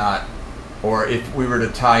or not, or if we were to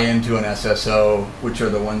tie into an SSO, which are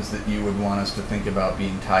the ones that you would want us to think about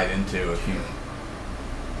being tied into if you...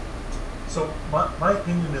 So my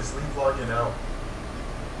opinion is leave login out.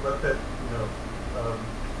 Let that, I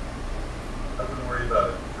wouldn't worry about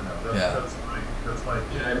it for now. That's my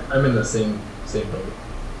opinion. Yeah, I'm in the same boat.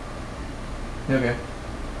 Okay.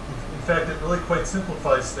 In fact, it really quite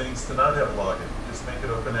simplifies things to not have a login. Just make it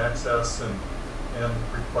open access and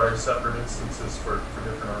require separate instances for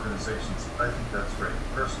different organizations. I think that's great,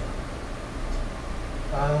 personally.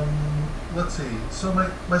 Let's see. So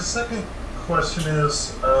my second question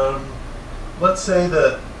is, let's say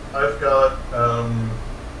that I've got a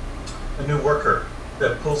new worker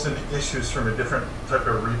that pulls in issues from a different type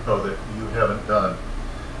of repo that you haven't done.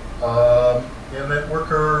 And that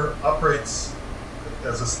worker operates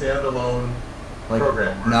as a standalone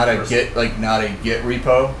program. Not a Git repo?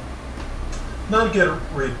 Not a Git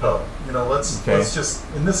repo. Let's just,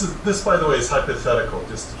 and this by the way is hypothetical,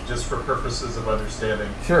 just for purposes of understanding.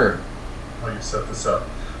 Sure. How you set this up.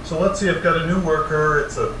 So let's say I've got a new worker.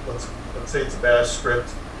 It's let's say it's a bash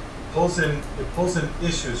script. It pulls in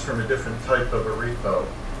issues from a different type of a repo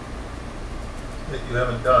that you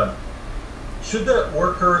haven't done. Should that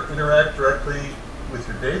worker interact directly with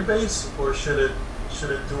your database, or should it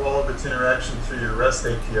do all of its interaction through your REST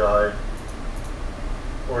API,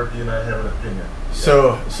 or do you not have an opinion?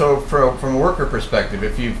 So from a worker perspective,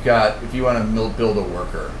 if you want to build a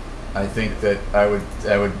worker, I think that I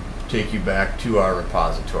would take you back to our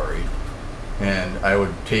repository, and I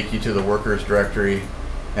would take you to the workers directory,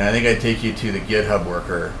 and I think I'd take you to the GitHub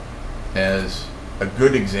worker as a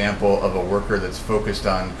good example of a worker that's focused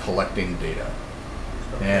on collecting data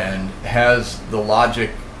and has the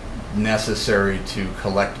logic necessary to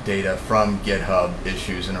collect data from GitHub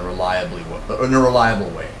issues in a reliable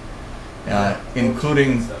way,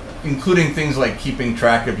 including things like keeping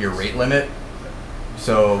track of your rate limit,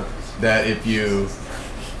 so that if you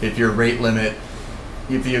exceed your rate limit,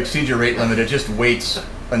 it just waits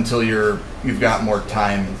until you've got more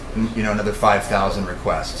time, another 5,000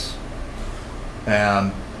 requests.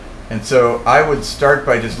 And so I would start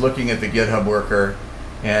by just looking at the GitHub worker,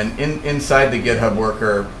 and inside the GitHub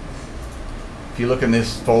worker, if you look in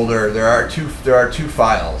this folder, there are two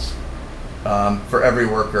files for every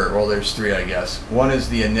worker. Well, there's three, I guess. One is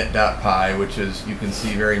the init.py, which is, you can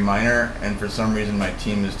see, very minor, and for some reason my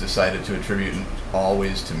team has decided to attribute it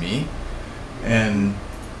always to me. And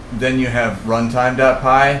then you have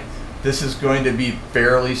runtime.py. This is going to be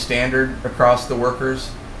fairly standard across the workers.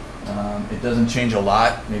 It doesn't change a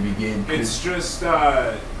lot. Maybe Gabe could... It's just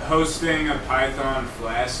hosting a Python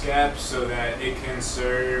Flask app so that it can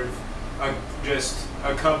serve just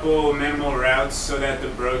a couple minimal routes so that the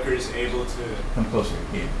broker is able to... Come closer,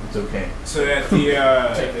 Gabe. It's okay. So that the...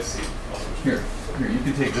 Take this seat. Here, you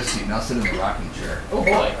can take this seat and I'll sit in the rocking chair. Oh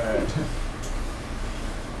boy.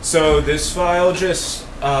 So this file just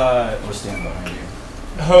We'll stand behind you.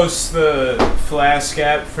 hosts the Flask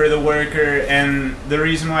app for the worker, and the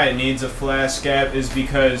reason why it needs a Flask app is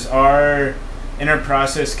because our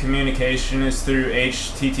inter-process communication is through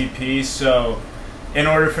HTTP, so in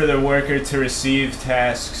order for the worker to receive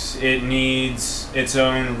tasks, it needs its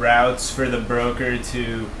own routes for the broker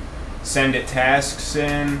to send it tasks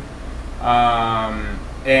in.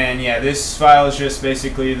 And yeah, this file is just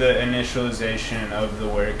basically the initialization of the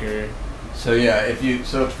worker. So yeah, if you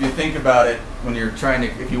think about it, when you're trying to,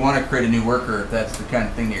 if you want to create a new worker, if that's the kind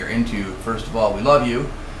of thing that you're into, first of all, we love you,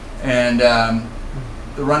 and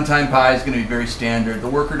the runtime py is going to be very standard. The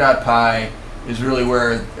worker.py is really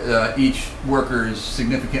where each worker is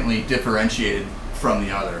significantly differentiated from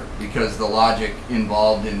the other, because the logic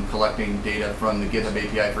involved in collecting data from the GitHub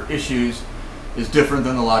API for issues is different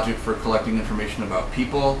than the logic for collecting information about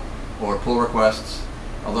people or pull requests.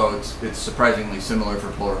 Although it's surprisingly similar for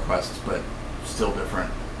pull requests, but still different.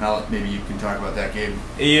 Now maybe you can talk about that, Gabe.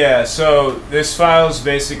 Yeah, so this file is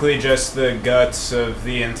basically just the guts of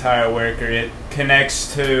the entire worker. It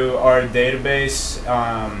connects to our database.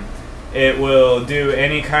 It will do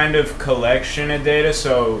any kind of collection of data.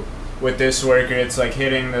 So with this worker, it's like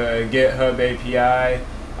hitting the GitHub API.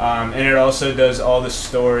 And it also does all the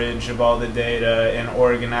storage of all the data and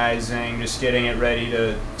organizing, just getting it ready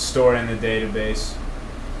to store in the database.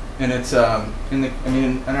 And it's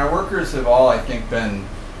and our workers have all, I think,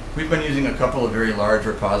 we've been using a couple of very large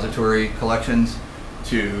repository collections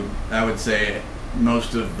to, I would say,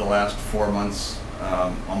 most of the last 4 months,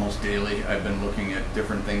 almost daily, I've been looking at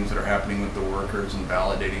different things that are happening with the workers and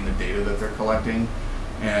validating the data that they're collecting.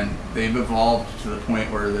 And they've evolved to the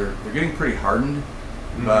point where they're getting pretty hardened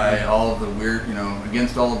by all of the weird,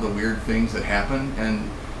 against all of the weird things that happen. And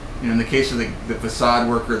in the case of the facade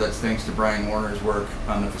worker, that's thanks to Brian Warner's work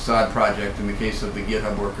on the facade project. In the case of the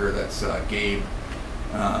GitHub worker, that's Gabe.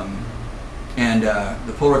 And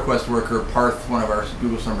the pull request worker, Parth, one of our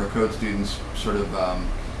Google Summer of Code students, sort of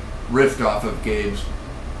riffed off of Gabe's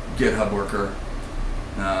GitHub worker.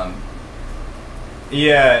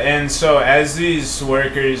 Yeah, and so as these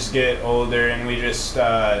workers get older and we just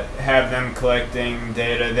have them collecting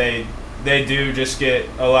data, they do just get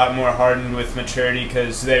a lot more hardened with maturity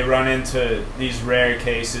because they run into these rare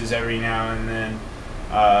cases every now and then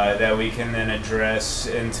that we can then address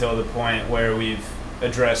until the point where we've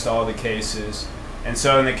addressed all the cases. And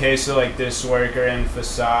so in the case of like this worker and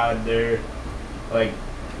facade, they're like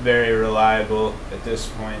very reliable at this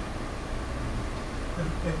point. And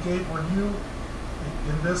Gabe, when you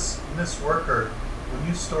in this worker, when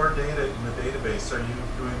you store data in the database, are you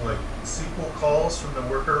doing like SQL calls from the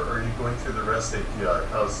worker, or are you going through the REST API?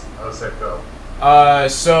 How's that go?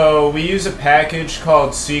 So we use a package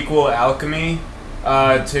called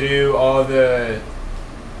CHAOSS.Augur.September.4.2019 to do all the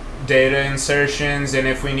data insertions, and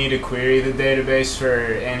if we need to query the database for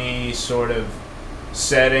any sort of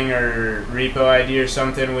setting or repo ID or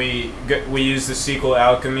something, we use the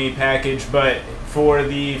CHAOSS.Augur.September.4.2019 package. But for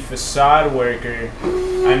the facade worker,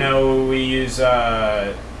 I know we use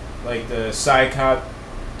like the Scicop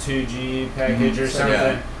 2G package or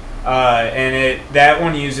something. Yeah. And that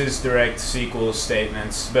one uses direct SQL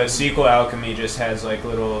statements, but CHAOSS.Augur.September.4.2019 just has like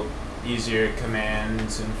little easier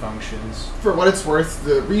commands and functions. For what it's worth,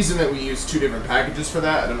 the reason that we use two different packages for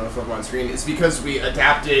that, I don't know if I'm on screen, is because we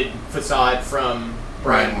adapted Facade from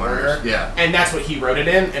Brian Warner. Yeah. And that's what he wrote it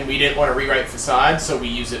in, and we didn't want to rewrite Facade, so we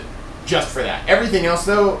use it just for that. Everything else,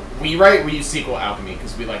 though, we use CHAOSS.Augur.September.4.2019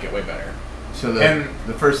 because we like it way better. So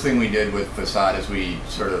the first thing we did with Facade is we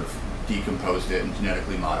sort of decomposed it and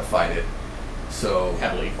genetically modified it. So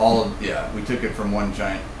heavily. We took it from one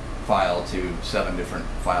giant file to 7 different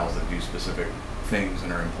files that do specific things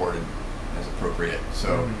and are imported as appropriate.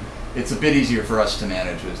 So it's a bit easier for us to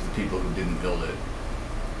manage as the people who didn't build it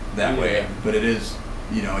that way. But it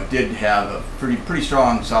did have a pretty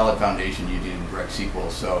strong, solid foundation using direct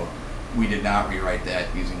SQL. So we did not rewrite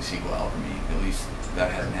that using SQL Alchemy. At least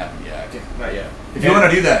that hasn't happened yet. Not yet. If you want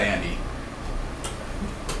to do that, Andy.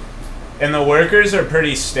 And the workers are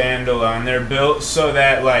pretty standalone. They're built so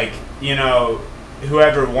that, like, you know,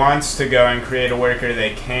 whoever wants to go and create a worker,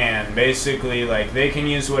 they can. Basically, like, they can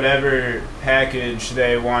use whatever package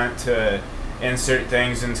they want to insert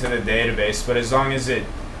things into the database, but as long as it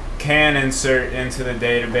can insert into the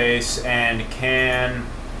database and can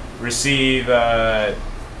receive,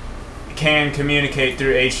 can communicate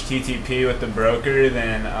through HTTP with the broker,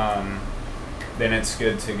 then it's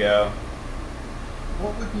good to go.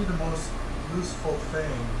 What would be the most useful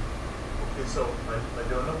thing? Okay, so I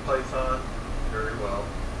don't know Python very well,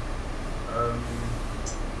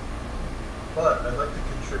 but I'd like to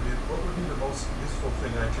contribute. What would be the most useful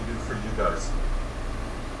thing I can do for you guys?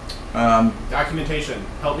 Documentation.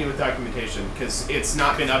 Help me with documentation, because it's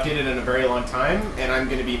not been updated in a very long time, and I'm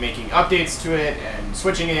going to be making updates to it and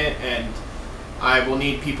switching it, and I will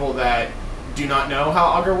need people that do not know how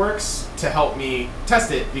Augur works to help me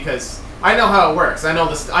test it, because I know how it works. I know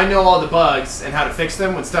all the bugs and how to fix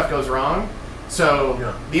them when stuff goes wrong. So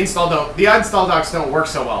Yeah. the install docs don't work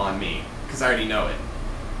so well on me because I already know it.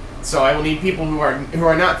 So I will need people who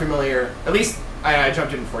are not familiar. At least I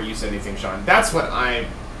jumped in before you said anything, Sean. That's what I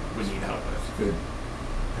would need help with. Good.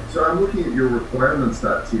 So I'm looking at your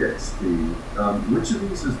requirements.txt. Which of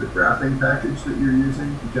these is the graphing package that you're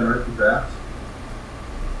using to generate the graphs?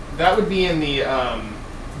 That would be in the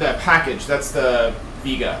package. That's the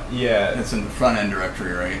Vega. Yeah. That's in the front end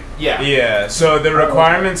directory, right? Yeah. Yeah, so the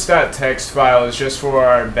requirements.txt file is just for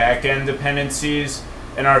our back-end dependencies,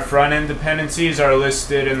 and our front-end dependencies are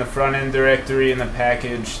listed in the front-end directory in the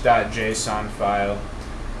package.json file.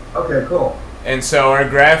 Okay, cool. And so our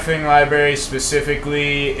graphing library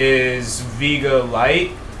specifically is Vega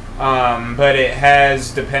Lite, but it has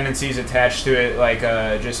dependencies attached to it like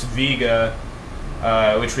just Vega,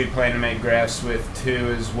 which we plan to make graphs with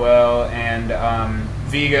too as well, and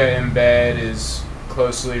Vega Embed is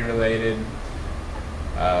closely related,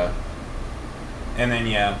 and then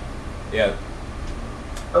yeah.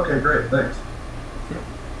 Okay, great, thanks.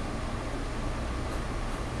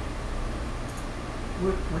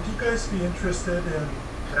 Would you guys be interested in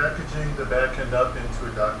packaging the backend up into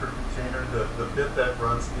a Docker container, the bit that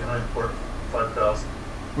runs behind port 5000?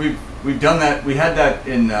 We've done that. We had that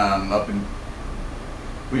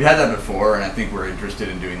we've had that before, and I think we're interested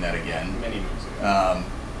in doing that again. Many moves ago.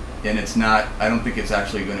 And it's not. I don't think it's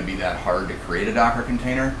actually going to be that hard to create a Docker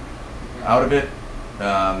container out of it.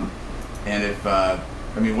 And if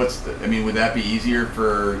would that be easier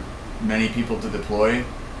for many people to deploy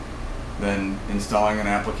than installing an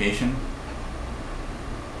application?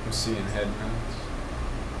 I'm seeing head nods.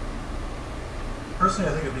 Personally,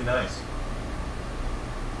 I think it'd be nice.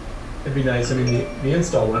 It'd be nice. I mean, the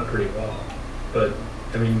install went pretty well, but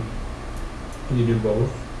I mean, can you do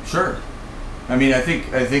both? Sure. I mean, I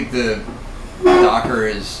think the Docker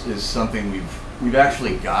is something we've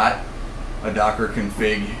actually got a Docker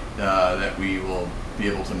config that we will be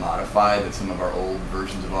able to modify that some of our old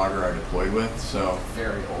versions of Augur are deployed with. So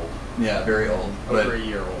Very old. yeah, very old. Over a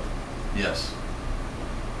year old. Yes.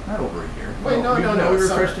 Not over a year. Wait, no. We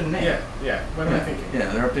refreshed summer. in May. Yeah. What am I thinking? Yeah,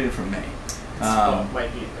 they're updated from May.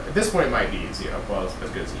 Might be at this point. It might be zero. Well, as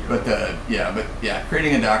good as zero. But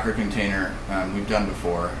creating a Docker container we've done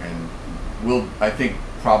before, and I think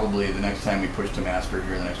probably the next time we push to master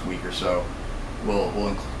here in the next week or so, we'll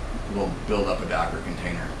build up a Docker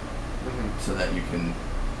container so that you can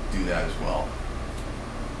do that as well.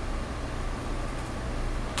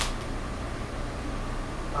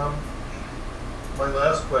 My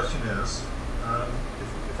last question is,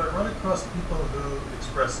 if I run across people who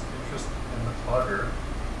express interest in Augur,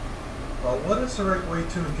 what is the right way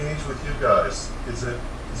to engage with you guys? Is it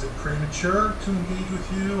premature to engage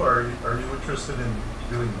with you? Are you interested in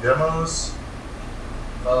doing demos?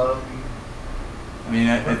 What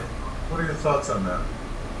are your thoughts on that?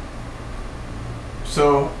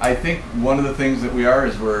 So I think one of the things that we are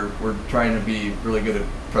is we're trying to be really good at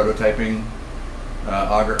prototyping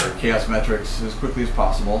Augur or chaos metrics as quickly as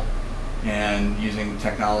possible, and using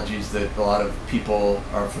technologies that a lot of people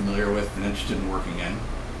are familiar with and interested in working in.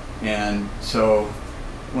 And so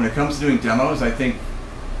when it comes to doing demos, I think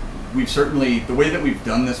we've certainly, the way that we've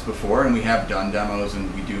done this before, and we have done demos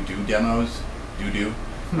and we do demos,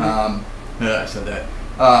 I said that.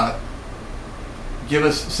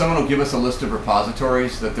 Someone will give us a list of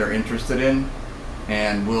repositories that they're interested in,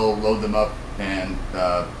 and we'll load them up and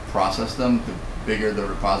process them. The bigger the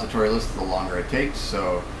repository list, the longer it takes.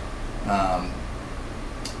 So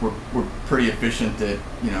we're pretty efficient at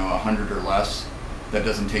 100 or less. That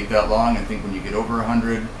doesn't take that long. I think when you get over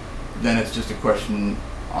 100, then it's just a question,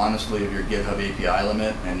 honestly, of your GitHub API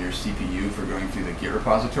limit and your CPU for going through the Git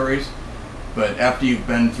repositories. But after you've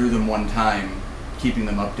been through them one time, keeping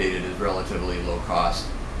them updated is relatively low cost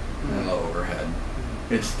and low overhead.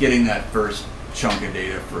 It's getting that first chunk of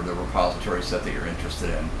data for the repository set that you're interested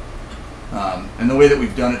in. And the way that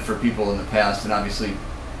we've done it for people in the past, and obviously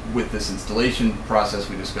with this installation process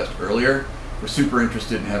we discussed earlier, we're super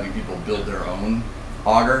interested in having people build their own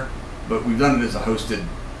Augur, but we've done it as a hosted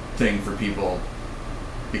thing for people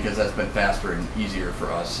because that's been faster and easier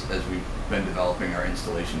for us as we've been developing our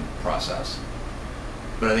installation process.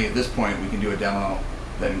 But I think at this point we can do a demo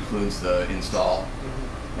that includes the install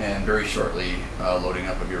and very shortly loading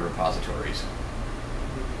up of your repositories.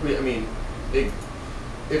 I mean,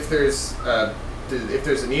 if there's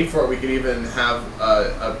a need for it, we could even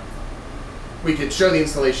have we could show the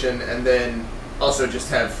installation and then also just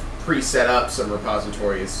have pre-set up some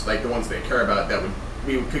repositories, like the ones they care about, that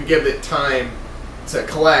we could give it time to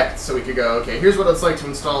collect, so we could go, okay, here's what it's like to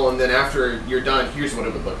install, and then after you're done, here's what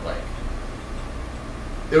it would look like.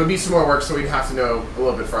 There would be some more work, so we'd have to know a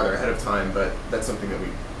little bit farther ahead of time, but that's something that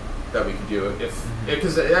we could do if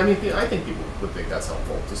because I mean, I think people would think that's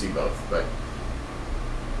helpful to see both, but.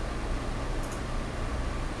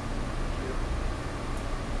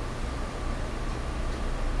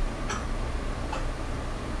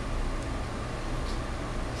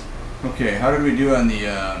 Okay, how did we do on the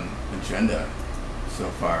agenda so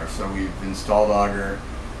far? So we've installed Augur.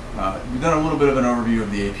 We've done a little bit of an overview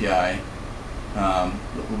of the API, a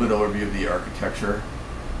little bit of overview of the architecture.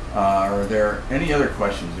 Are there any other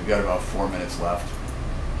questions? We've got about 4 minutes left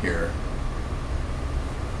here.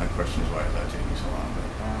 My question is, why is that taking so long?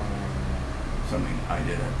 But something I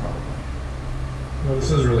did, I probably. No,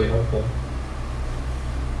 this is really helpful.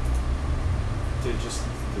 Did just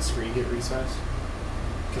the screen get resized?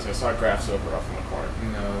 Because I saw graphs over off in the corner.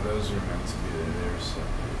 No, those are meant to be there separate.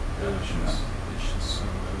 It's just so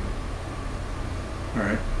All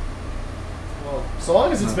right. Well, so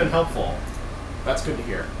long as it's been helpful, that's good to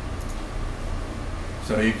hear.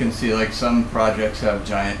 So you can see, like, some projects have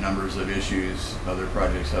giant numbers of issues, other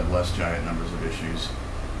projects have less giant numbers of issues.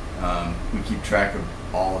 We keep track of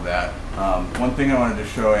all of that. One thing I wanted to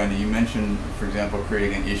show, Andy, you mentioned, for example,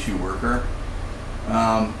 creating an issue worker.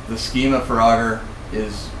 The schema for Augur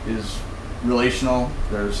is relational.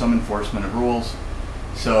 There's some enforcement of rules.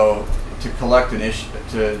 So to collect an issue,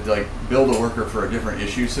 to like build a worker for a different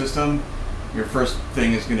issue system, your first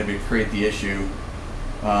thing is going to be create the issue.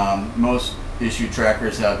 Most issue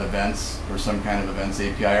trackers have events or some kind of events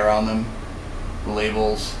API around them,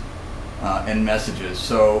 labels, and messages.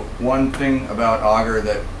 So one thing about Augur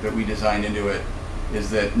that we designed into it is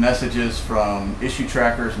that messages from issue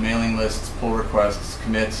trackers, mailing lists, pull requests,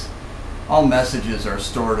 commits, all messages are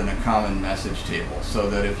stored in a common message table, so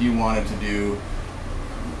that if you wanted to do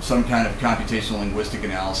some kind of computational linguistic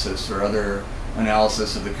analysis or other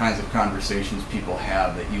analysis of the kinds of conversations people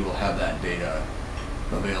have, that you will have that data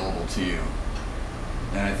available to you.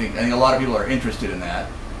 And I think a lot of people are interested in that,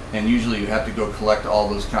 and usually you have to go collect all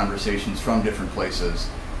those conversations from different places.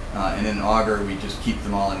 And in Augur, we just keep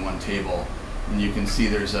them all in one table. And you can see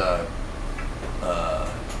there's a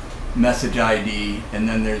message ID, and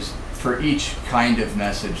then there's, for each kind of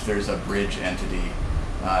message, there's a bridge entity.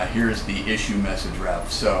 Here's the issue message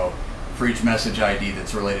ref. So for each message ID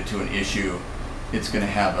that's related to an issue, it's going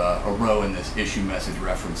to have a row in this issue message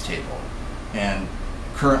reference table. And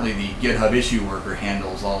currently the GitHub issue worker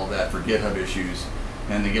handles all of that for GitHub issues,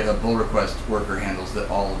 and the GitHub pull request worker handles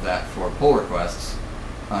all of that for pull requests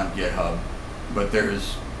on GitHub. But there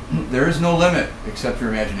is no limit, except your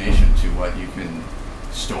imagination, to what you can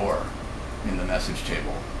store in the message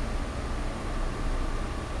table.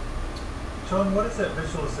 Sean, what is that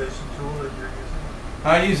visualization tool that you're using?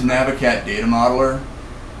 I use Navicat Data Modeler.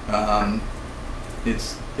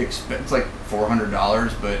 It's like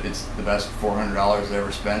 $400, but it's the best $400 I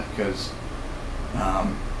ever spent, because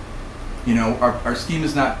you know, our scheme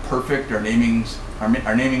is not perfect. Our naming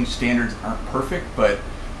standards aren't perfect, but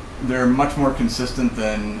they're much more consistent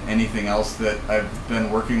than anything else that I've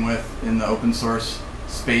been working with in the open source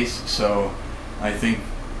space. So I think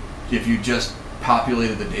if you just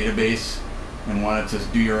populated the database and wanted to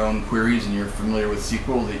do your own queries and you're familiar with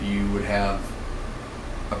SQL, that you would have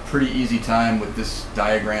a pretty easy time with this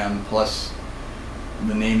diagram, plus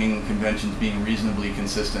the naming conventions being reasonably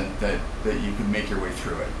consistent, that you could make your way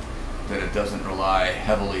through it. That it doesn't rely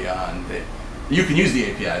heavily on that. You can use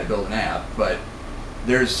the API to build an app, but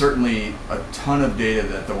there's certainly a ton of data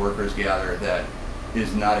that the workers gather that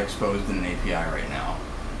is not exposed in an API right now,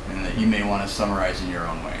 and that you may want to summarize in your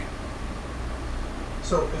own way.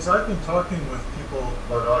 So as I've been talking with people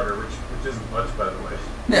about Augur, which isn't much, by the way,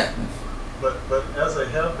 Yeah. but as I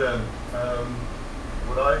have been,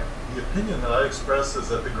 the opinion that I express is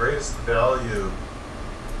that the greatest value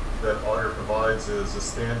that Augur provides is a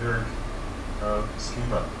standard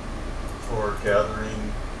schema for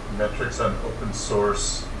gathering metrics on open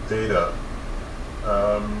source data,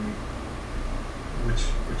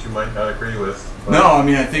 which you might not agree with. No, I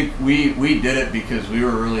mean, I think we did it because we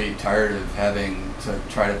were really tired of having to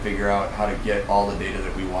try to figure out how to get all the data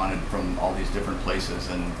that we wanted from all these different places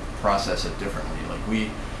and process it differently.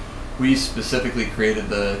 Like we specifically created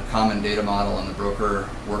the common data model and the broker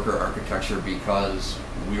worker architecture because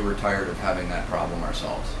we were tired of having that problem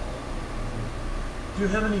ourselves. Do you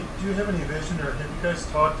have any vision, or have you guys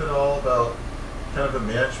talked at all about kind of a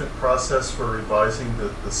management process for revising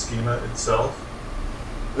the schema itself?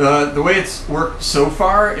 The way it's worked so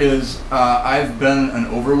far is I've been an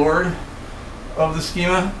overlord of the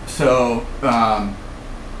schema, so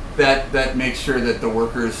that makes sure that the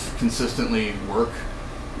workers consistently work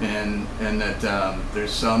and that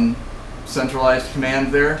there's some centralized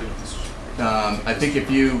command there. I think if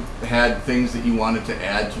you had things that you wanted to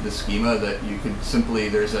add to the schema, that you could simply,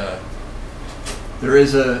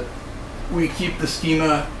 we keep the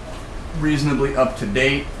schema reasonably up to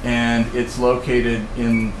date, and it's located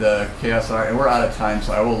in the CHAOSS. And we're out of time,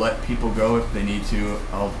 so I will let people go if they need to.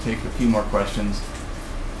 I'll take a few more questions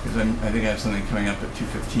because I think I have something coming up at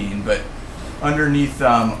 2:15. But underneath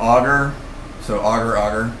Augur, so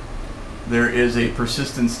Augur, there is a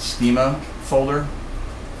persistence schema folder.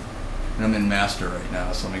 And I'm in master right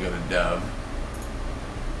now, so let me go to dev.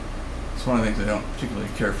 It's one of the things I don't particularly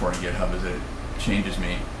care for in GitHub is that it changes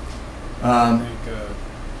me. I think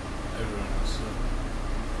everyone else.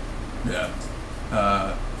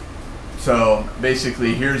 Yeah. So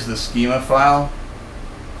basically, here's the schema file,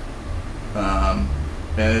 and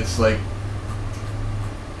it's like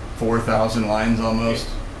 4,000 lines almost.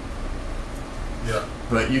 Yeah.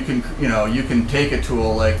 But you can take a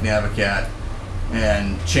tool like Navicat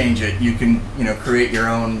and change it. You can create your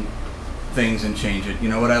own things and change it.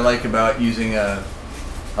 What I like about using a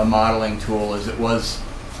modeling tool is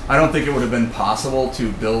I don't think it would have been possible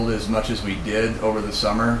to build as much as we did over the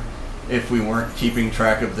summer if we weren't keeping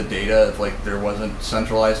track of the data, if there wasn't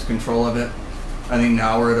centralized control of it. I think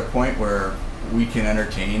now we're at a point where we can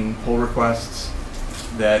entertain pull requests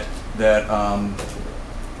that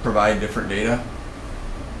provide different data.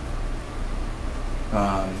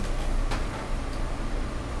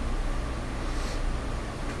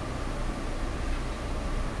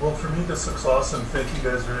 Well, for me, this looks awesome. Thank you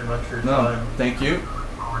guys very much for your time. Thank you. Look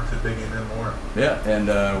forward to digging in more. Yeah, and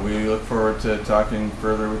we look forward to talking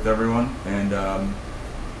further with everyone, and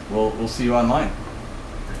we'll see you online.